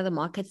met at one of the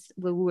markets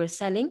where we were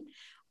selling.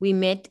 We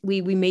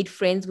made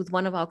friends with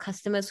one of our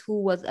customers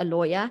who was a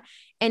lawyer,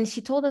 and she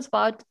told us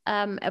about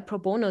a pro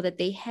bono that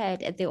they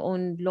had at their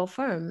own law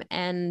firm,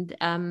 and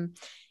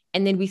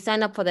then we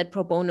signed up for that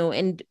pro bono,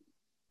 and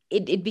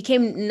it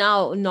became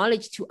now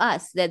knowledge to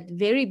us that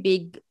very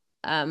big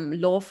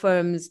law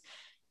firms.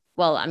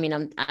 Well, I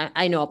mean,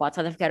 I know about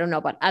South Africa. I don't know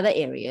about other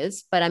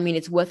areas, but I mean,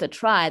 it's worth a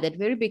try. That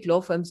very big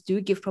law firms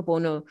do give pro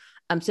bono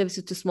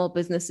services to small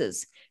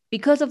businesses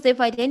because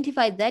they've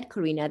identified that,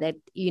 Karina, that,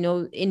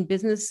 in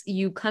business,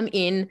 you come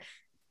in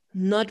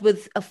not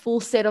with a full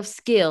set of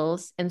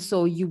skills. And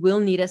so you will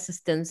need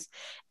assistance.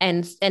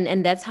 And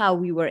that's how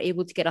we were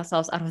able to get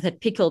ourselves out of that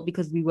pickle,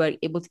 because we were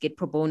able to get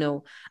pro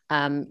bono,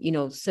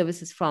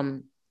 services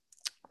from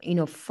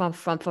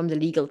from the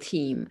legal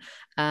team.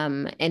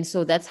 And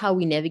so that's how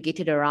we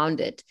navigated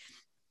around it.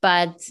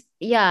 But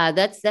yeah,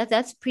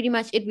 that's pretty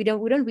much it. We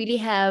don't really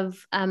have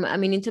I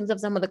mean, in terms of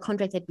some of the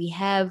contracts that we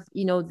have,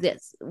 you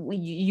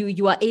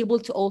are able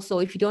to also,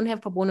 if you don't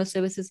have pro bono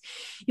services,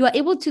 you are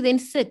able to then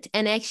sit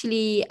and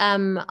actually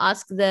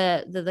ask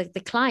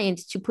the client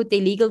to put their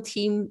legal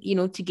team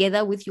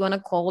together with you on a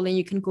call, and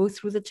you can go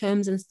through the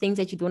terms and things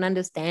that you don't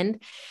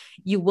understand.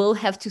 You will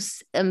have to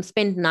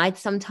spend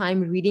nights sometime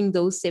reading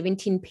those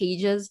 17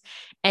 pages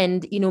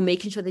and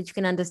making sure that you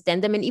can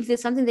understand them. And if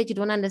there's something that you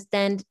don't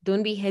understand,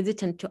 don't be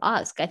hesitant to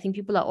ask. I think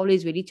people are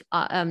always ready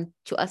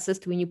to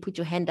assist when you put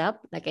your hand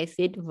up. Like I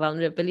said,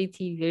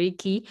 vulnerability, very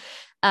key.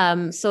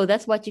 So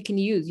that's what you can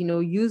use.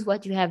 Use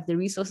what you have, the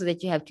resources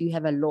that you have. Do you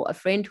have a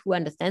friend who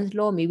understands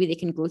law? Maybe they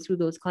can go through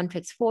those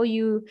contracts for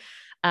you.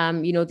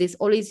 There's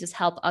always just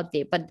help out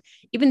there. But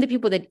even the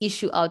people that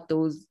issue out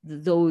those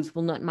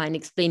will not mind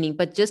explaining.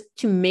 But just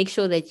to make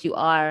sure that you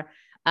are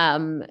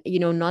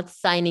not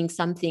signing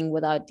something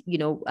without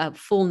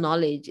full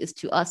knowledge, is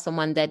to ask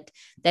someone that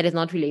is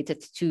not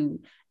related to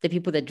the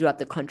people that drew up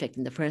the contract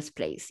in the first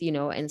place.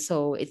 And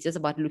so it's just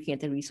about looking at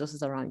the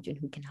resources around you and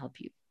who can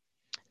help you.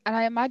 And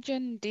I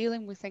imagine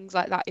dealing with things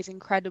like that is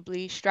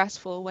incredibly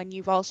stressful when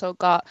you've also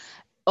got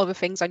other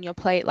things on your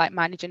plate, like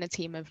managing a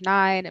team of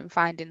 9 and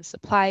finding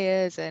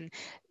suppliers and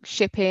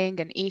shipping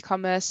and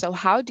e-commerce. So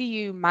how do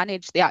you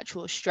manage the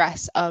actual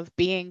stress of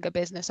being a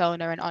business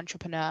owner and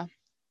entrepreneur?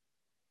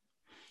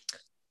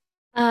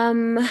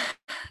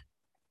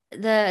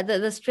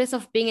 The stress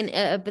of being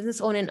a business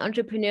owner and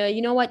entrepreneur,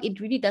 it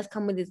really does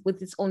come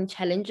with its own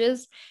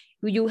challenges.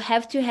 You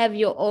have to have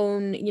your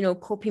own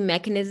coping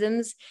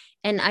mechanisms.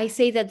 And I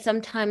say that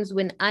sometimes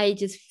when I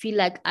just feel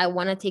like I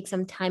want to take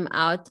some time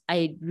out,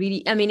 in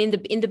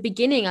the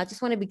beginning, I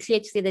just want to be clear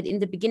to say that in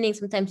the beginning,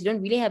 sometimes you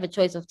don't really have a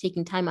choice of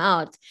taking time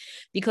out,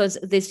 because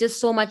there's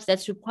just so much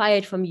that's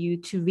required from you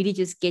to really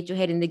just get your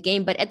head in the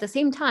game. But at the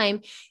same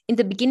time, in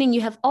the beginning, you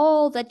have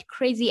all that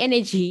crazy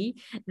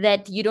energy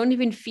that you don't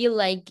even feel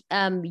like,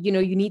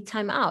 you need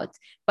time out.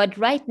 But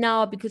right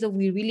now, because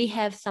we really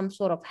have some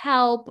sort of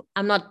help,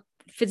 I'm not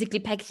physically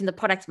packaging the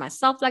products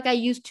myself like I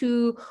used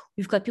to.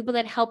 We've got people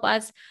that help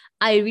us.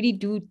 I really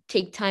do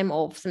take time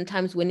off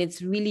sometimes when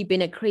it's really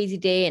been a crazy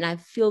day and I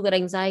feel that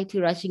anxiety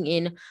rushing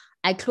in.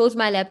 I close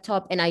my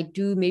laptop and I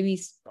do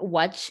maybe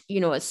watch,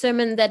 a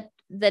sermon that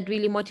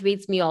really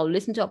motivates me, or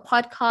listen to a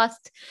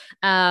podcast,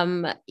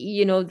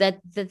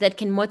 that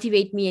can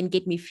motivate me and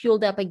get me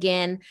fueled up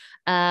again,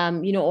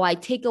 or I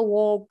take a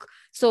walk.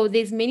 So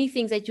there's many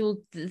things that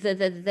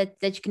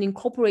that you can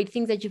incorporate,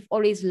 things that you've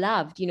always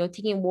loved,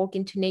 taking a walk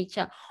into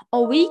nature,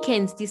 or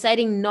weekends,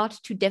 deciding not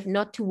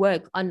to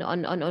work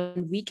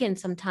on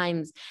weekends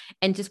sometimes,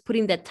 and just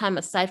putting that time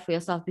aside for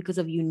yourself because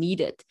of you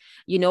need it.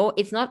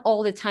 It's not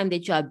all the time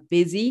that you are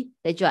busy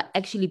that you are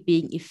actually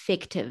being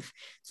effective.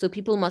 So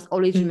people must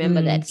always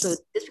remember that. So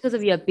just because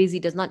of you are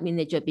busy does not mean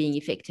that you're being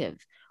effective.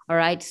 All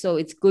right. So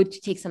it's good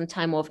to take some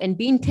time off and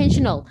be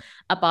intentional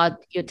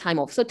about your time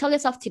off. So tell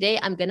yourself, today,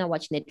 I'm going to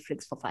watch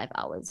Netflix for 5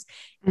 hours.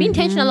 Be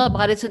intentional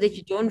about it so that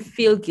you don't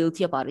feel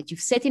guilty about it. You've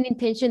set an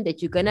intention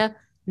that you're going to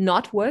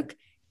not work,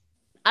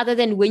 other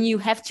than when you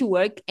have to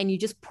work and you're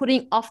just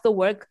putting off the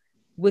work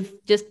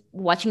with just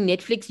watching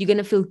Netflix, you're going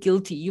to feel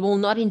guilty. You will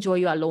not enjoy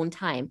your alone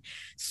time.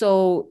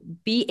 So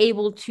be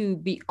able to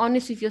be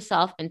honest with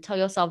yourself and tell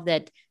yourself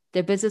that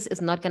the business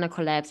is not going to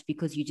collapse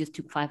because you just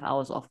took 5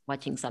 hours off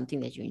watching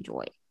something that you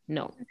enjoy.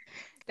 No.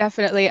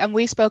 Definitely. And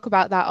we spoke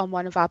about that on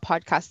one of our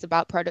podcasts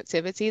about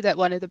productivity, that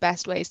one of the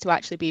best ways to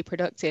actually be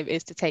productive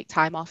is to take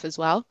time off as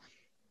well.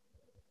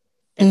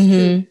 That's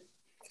true.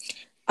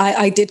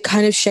 I did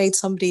kind of shade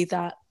somebody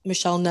that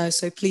Michelle knows.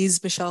 So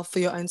please, Michelle, for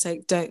your own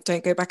sake, don't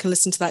go back and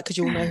listen to that, because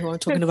you'll know who I'm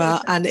talking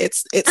about, and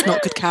it's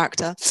not good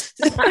character.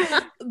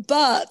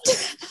 But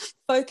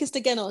focused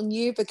again on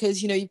you,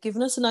 because you've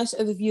given us a nice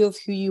overview of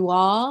who you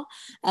are,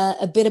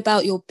 a bit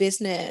about your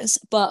business.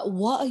 But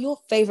what are your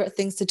favorite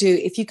things to do?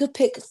 If you could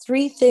pick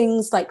 3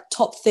 things, like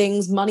top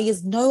things, money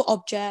is no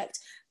object,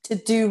 to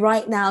do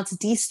right now to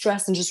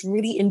de-stress and just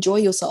really enjoy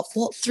yourself,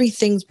 what 3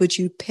 things would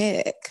you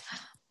pick?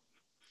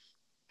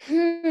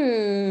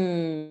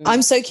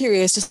 I'm so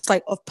curious, just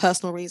like of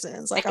personal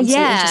reasons. Like I'm so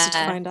interested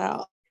to find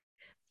out.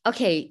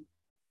 Okay.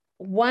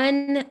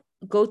 1,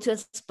 go to a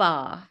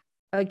spa.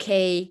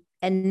 Okay.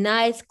 A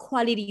nice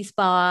quality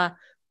spa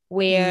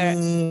where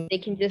they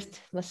can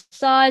just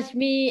massage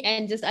me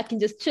and I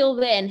can just chill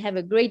there and have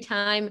a great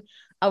time.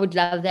 I would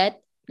love that.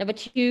 Number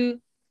 2,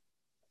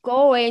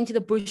 go away into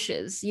the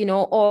bushes,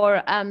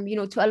 or,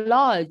 to a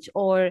lodge,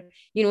 or,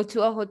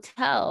 to a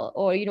hotel,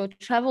 or,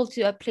 travel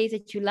to a place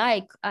that you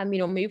like,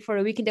 maybe for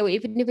a weekend,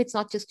 even if it's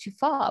not just too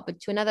far,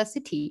 but to another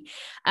city.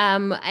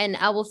 And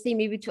I will say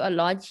maybe to a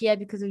lodge here,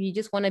 because if you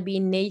just want to be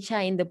in nature,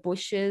 in the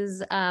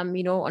bushes,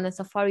 on a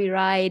safari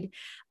ride.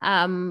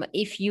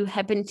 If you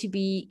happen to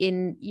be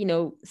in,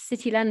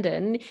 city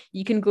London,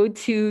 you can go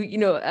to,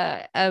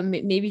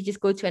 maybe just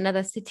go to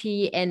another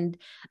city. And,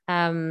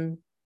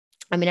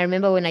 I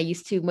remember when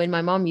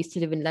my mom used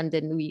to live in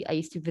London, I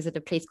used to visit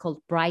a place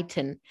called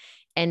Brighton.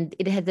 and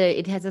it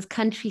has this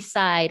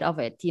countryside of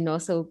it, you know,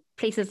 so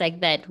places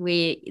like that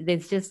where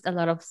there's just a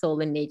lot of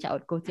soul and nature. I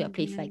would go to a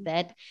place like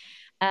that.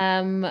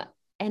 um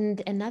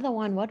and another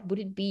one, what would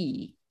it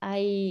be?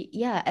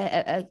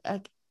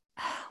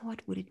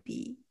 What would it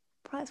be?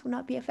 Price would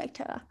not be a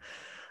factor.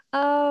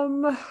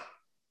 um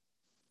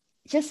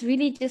just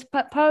really just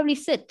probably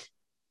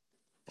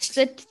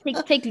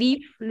take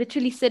leave,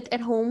 literally sit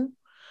at home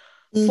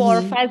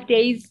for 5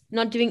 days,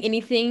 not doing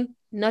anything,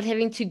 not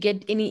having to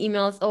get any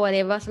emails or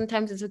whatever.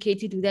 Sometimes it's okay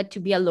to do that, to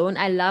be alone.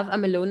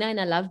 I'm a loner and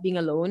I love being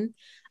alone.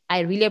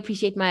 I really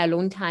appreciate my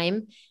alone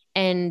time.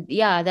 And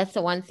yeah, that's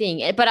the one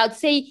thing. But I'd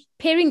say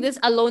pairing this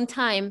alone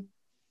time,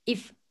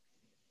 if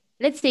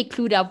let's say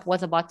Clued Up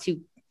was about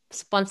to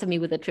sponsor me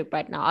with a trip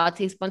right now, I'd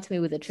say sponsor me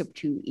with a trip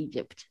to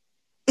Egypt.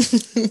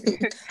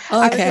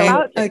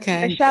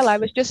 Okay. Michelle, I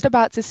was just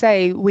about to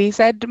say, we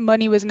said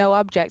money was no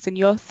object, and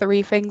your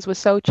three things were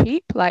so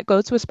cheap. Like,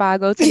 go to a spa,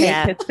 go to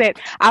nature, sit.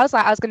 I was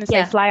going to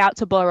say, fly out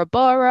to Bora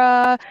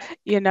Bora,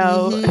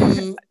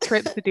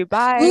 trips to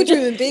Dubai. We're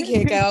dreaming big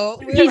here, girl.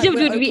 We're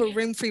Oprah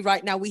Winfrey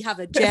right now. We have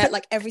a jet,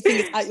 like everything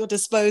is at your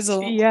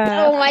disposal.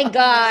 Yeah. Oh my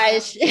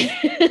gosh.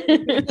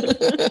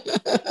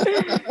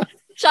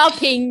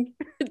 Shopping.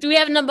 Do we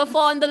have number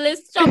 4 on the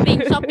list?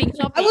 Shopping.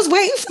 I was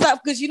waiting for that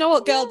because you know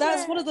what, girl?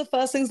 That's one of the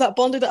first things that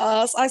bonded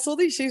us. I saw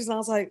these shoes and I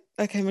was like,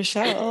 okay,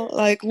 Michelle,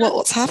 like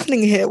what's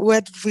happening here?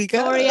 Where did we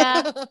go?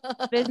 Gloria,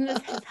 business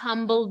has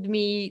humbled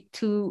me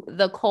to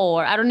the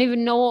core. I don't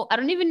even know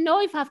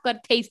if I've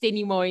got taste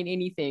anymore in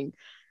anything.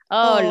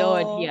 Oh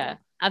Lord, yeah.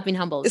 I've been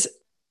humbled.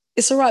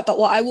 It's all right, but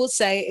what I will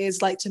say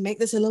is, like, to make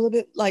this a little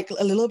bit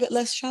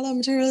less shallow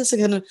materialistic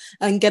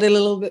and get a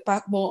little bit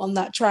back more on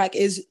that track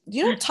is,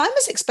 time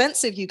is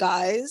expensive, you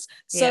guys.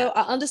 So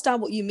I understand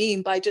what you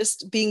mean by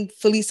just being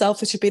fully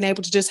selfish and being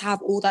able to just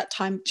have all that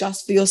time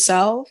just for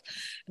yourself.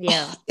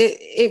 Yeah,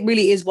 it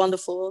really is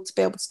wonderful to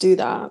be able to do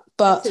that.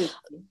 But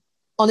absolutely.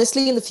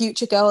 Honestly, in the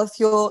future, girl, if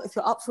you're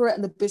up for it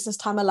and the business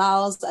time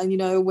allows, and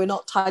we're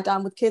not tied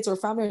down with kids or a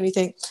family or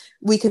anything,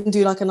 we can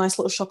do like a nice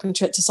little shopping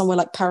trip to somewhere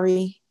like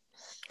Paris.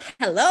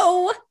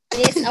 Hello.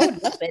 Yes, I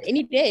would love that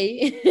any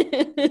day.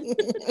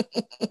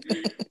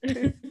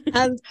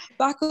 And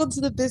back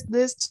onto the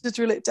business to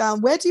drill it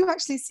down. Where do you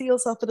actually see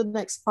yourself for the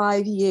next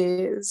 5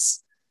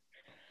 years?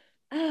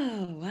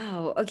 Oh,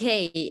 wow.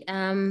 Okay.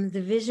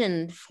 The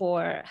vision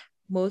for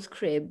Mo's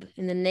Crib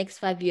in the next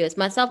 5 years.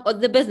 Myself or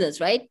the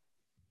business, right?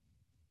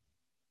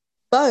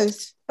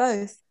 Both.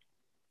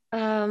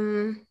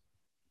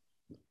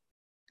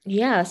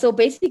 Yeah. So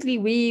basically,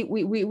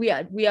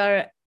 we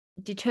are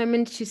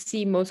determined to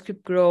see Mo's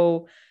Crib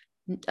grow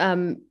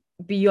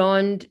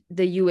beyond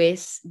the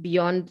US,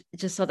 beyond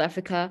just South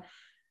Africa.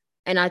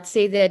 And I'd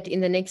say that in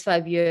the next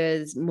 5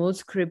 years,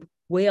 Mo's Crib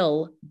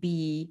will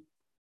be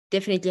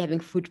definitely having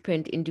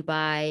footprint in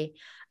Dubai,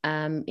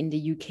 in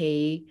the UK,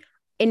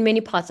 in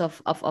many parts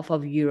of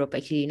Europe,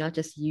 actually, not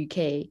just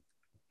UK,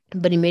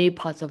 but in many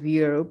parts of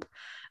Europe.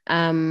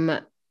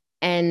 And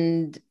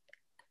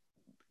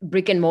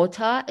brick and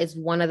mortar is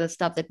one of the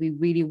stuff that we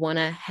really want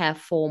to have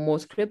for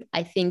Mo's Crib.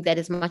 I think that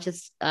as much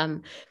as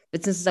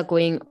businesses are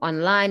going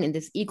online in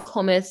this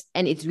e-commerce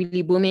and it's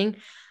really booming,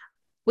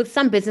 with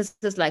some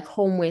businesses like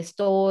homeware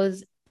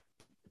stores,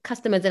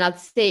 customers, and I'd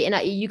say, and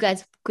you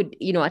guys could,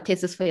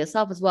 attest this for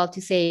yourself as well,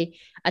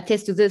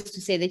 attest to this,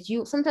 to say that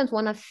you sometimes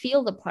want to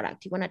feel the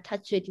product, you want to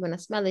touch it, you want to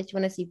smell it, you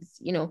want to see if it's,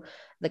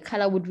 the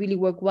color would really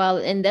work well.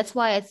 And that's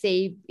why I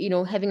say,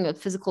 having a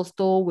physical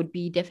store would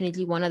be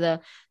definitely one of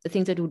the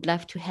things that we would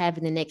love to have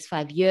in the next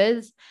 5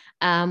 years.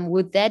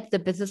 With that, the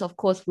business, of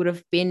course, would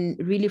have been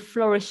really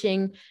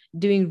flourishing,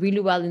 doing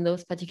really well in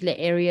those particular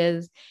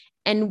areas.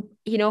 And,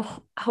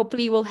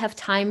 hopefully we'll have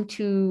time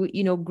to,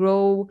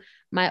 grow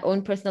my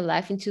own personal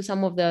life into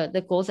some of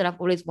the goals that I've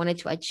always wanted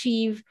to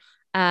achieve.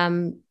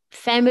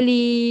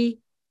 Family,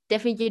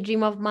 definitely a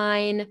dream of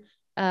mine.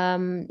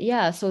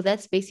 So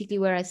that's basically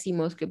where I see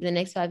Mo's Crib in the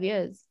next 5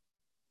 years.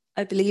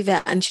 I believe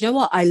it. And you know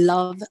what I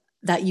love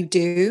that you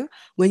do?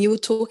 When you were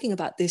talking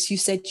about this, you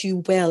said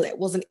you will. It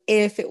wasn't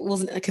if, it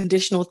wasn't a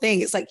conditional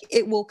thing. It's like,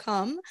 it will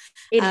come.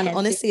 And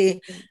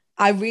honestly,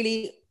 I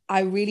really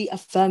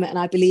affirm it and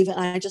I believe it.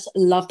 And I just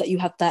love that you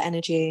have that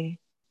energy.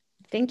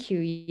 Thank you.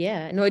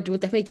 Yeah, no, it will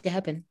definitely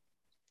happen.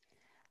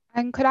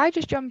 And could I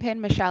just jump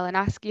in, Michelle, and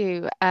ask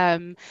you,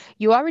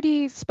 you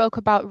already spoke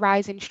about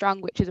Rising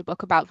Strong, which is a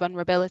book about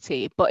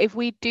vulnerability, but if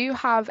we do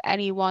have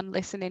anyone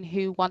listening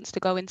who wants to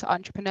go into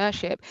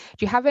entrepreneurship,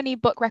 do you have any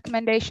book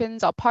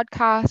recommendations or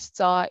podcasts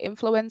or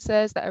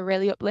influencers that are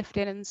really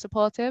uplifting and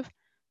supportive?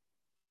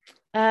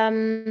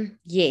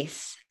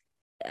 Yes.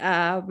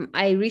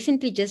 I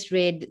recently just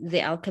read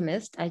The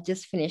Alchemist. I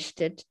just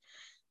finished it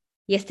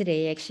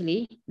yesterday,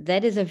 actually.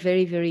 That is a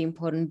very, very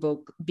important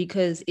book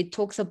because it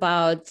talks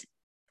about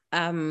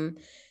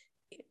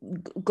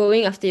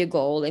going after your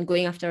goal and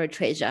going after a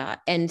treasure.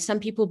 And some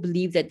people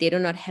believe that they do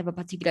not have a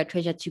particular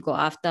treasure to go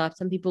after.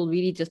 Some people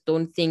really just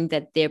don't think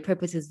that their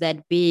purpose is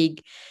that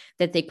big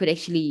that they could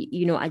actually,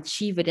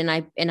 achieve it.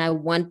 And I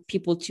want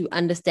people to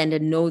understand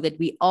and know that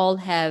we all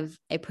have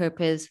a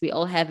purpose. We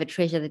all have a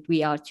treasure that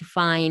we are to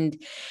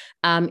find.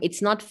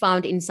 It's not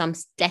found in some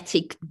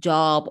static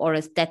job or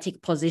a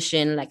static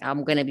position, like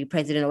I'm going to be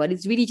president or what.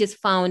 It's really just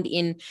found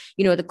in,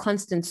 the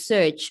constant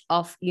search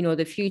of,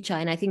 the future.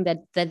 And I think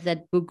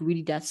that book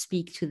really does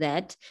speak to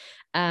that.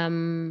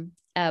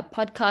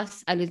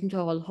 Podcasts, I listen to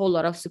a whole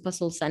lot of Super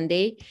Soul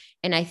Sunday.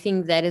 And I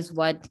think that is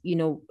what,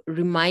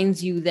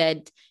 reminds you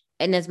that,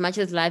 and as much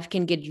as life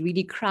can get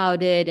really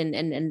crowded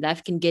and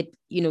life can get,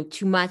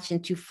 too much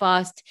and too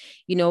fast,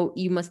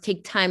 you must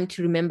take time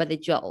to remember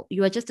that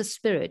you are just a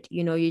spirit,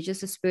 you're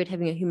just a spirit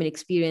having a human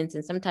experience.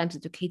 And sometimes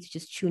it's okay to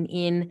just tune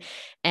in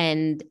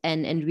and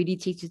really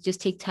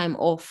take time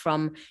off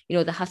from,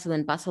 the hustle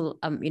and bustle,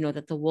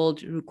 that the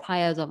world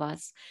requires of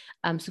us.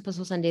 Super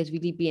Soul Sunday has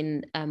really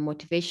been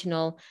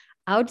motivational.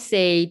 I would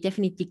say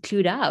definitely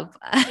Clued Up.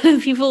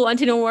 If people want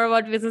to know more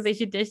about business, they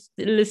should just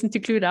listen to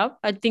Clued Up.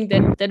 I think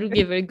that would be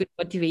a very good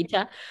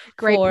motivator.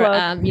 Great for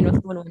plug.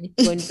 someone wanting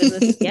to go in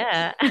business.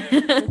 Yeah.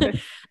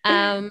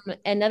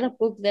 Another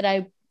book that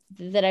I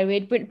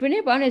read,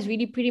 Brené Brown has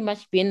really pretty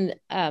much been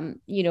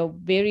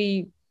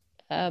very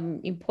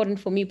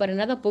important for me. But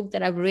another book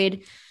that I've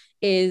read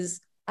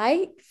is,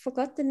 I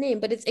forgot the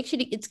name, but it's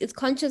actually it's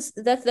Conscious.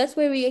 That's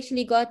where we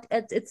actually got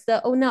it's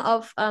the owner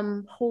of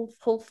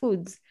Whole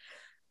Foods.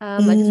 I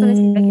just want to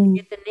see if I can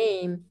get the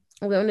name.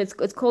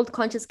 It's called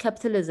Conscious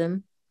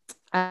Capitalism.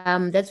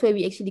 That's where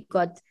we actually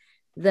got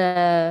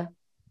the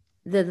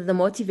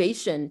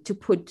motivation to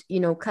put,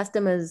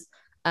 customers,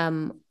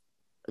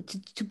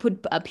 to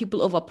put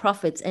people over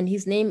profits. And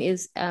his name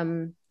is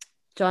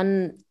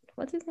John.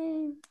 What's his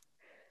name?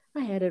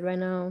 I had it right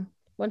now.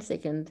 1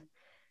 second.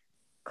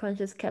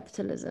 Conscious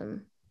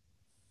Capitalism.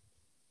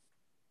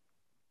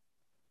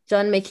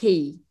 John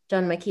McKee.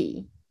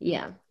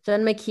 Yeah.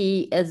 John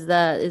McKee is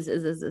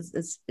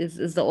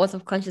the author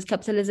of Conscious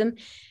Capitalism,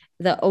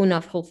 the owner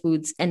of Whole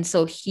Foods. And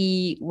so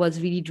he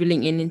was really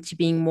drilling into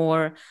being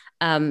more,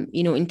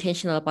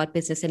 intentional about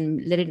business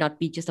and let it not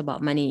be just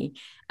about money,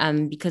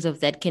 because of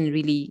that can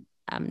really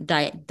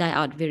die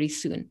out very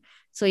soon.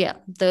 So yeah,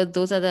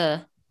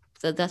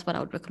 that's what I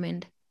would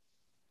recommend.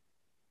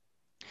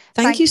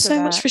 Thank you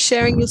so much for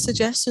sharing your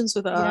suggestions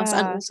with us,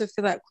 and also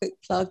for that quick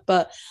plug.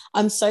 But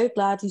I'm so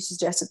glad you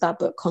suggested that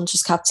book,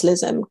 Conscious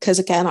Capitalism, because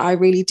again, I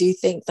really do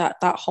think that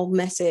whole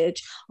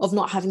message of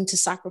not having to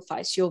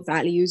sacrifice your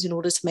values in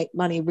order to make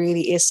money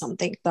really is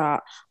something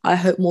that I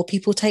hope more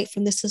people take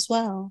from this as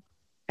well.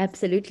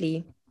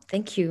 Absolutely.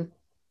 Thank you.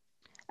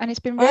 And it's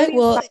been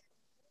really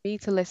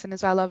to listen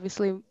as well.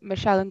 Obviously,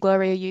 Michelle and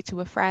Gloria, you two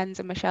were friends,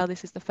 and Michelle,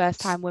 this is the first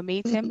time we're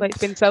meeting, but it's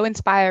been so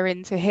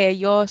inspiring to hear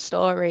your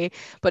story,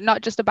 but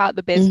not just about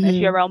the business,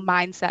 your own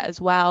mindset as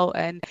well,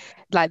 and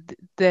like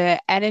the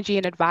energy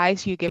and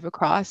advice you give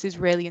across is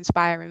really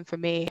inspiring for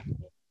me.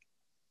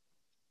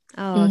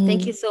 Oh,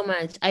 thank you so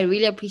much. I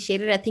really appreciate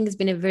it. I think it's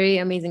been a very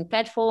amazing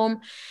platform.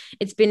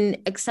 It's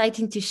been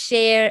exciting to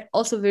share,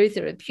 also very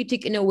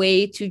therapeutic in a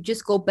way, to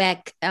just go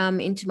back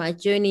into my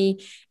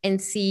journey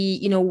and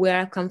see, where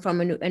I've come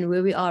from and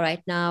where we are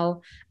right now.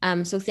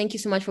 So thank you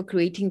so much for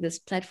creating this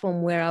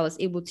platform where I was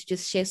able to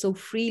just share so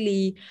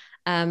freely,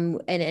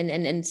 and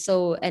in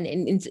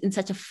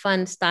such a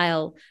fun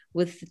style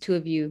with the two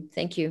of you.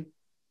 Thank you.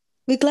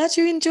 We're glad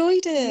you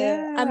enjoyed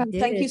it. And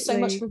thank you so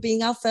much for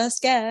being our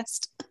first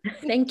guest.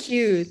 Thank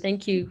you.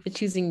 Thank you for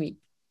choosing me.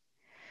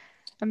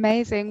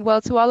 Amazing.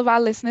 Well, to all of our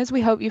listeners,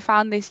 we hope you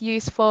found this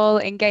useful,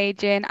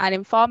 engaging, and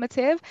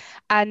informative.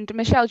 And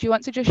Michelle, do you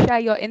want to just share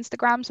your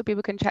Instagram so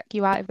people can check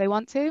you out if they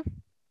want to?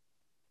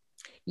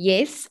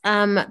 Yes.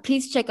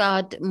 Please check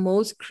out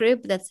Mo's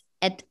Crib. That's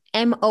at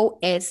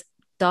MOS.CRIB.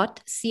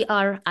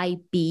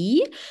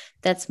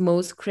 That's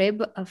Mo's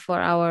Crib for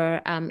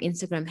our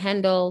Instagram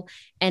handle.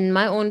 And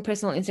my own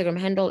personal Instagram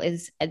handle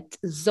is at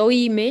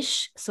Zoe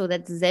Mish. So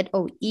that's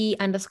ZOE_MICH.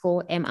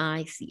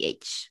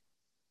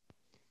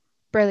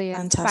 Brilliant.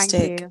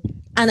 Fantastic. Thank you.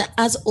 And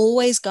as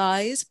always,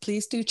 guys,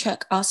 please do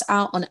check us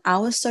out on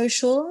our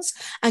socials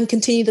and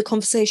continue the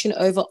conversation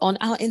over on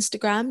our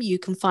Instagram. You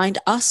can find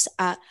us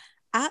at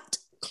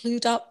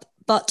Clued Up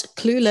But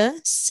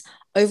Clueless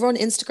over on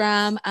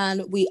Instagram,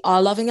 and we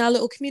are loving our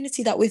little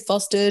community that we've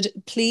fostered.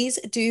 Please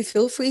do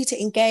feel free to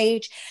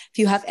engage. If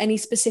you have any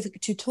specific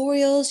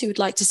tutorials you would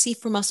like to see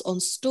from us on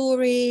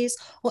stories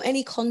or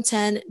any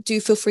content,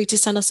 do feel free to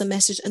send us a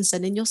message and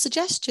send in your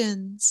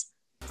suggestions.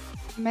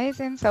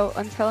 Amazing. So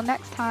until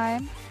next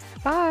time,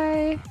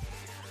 bye.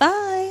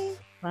 Bye.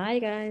 Bye,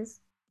 guys.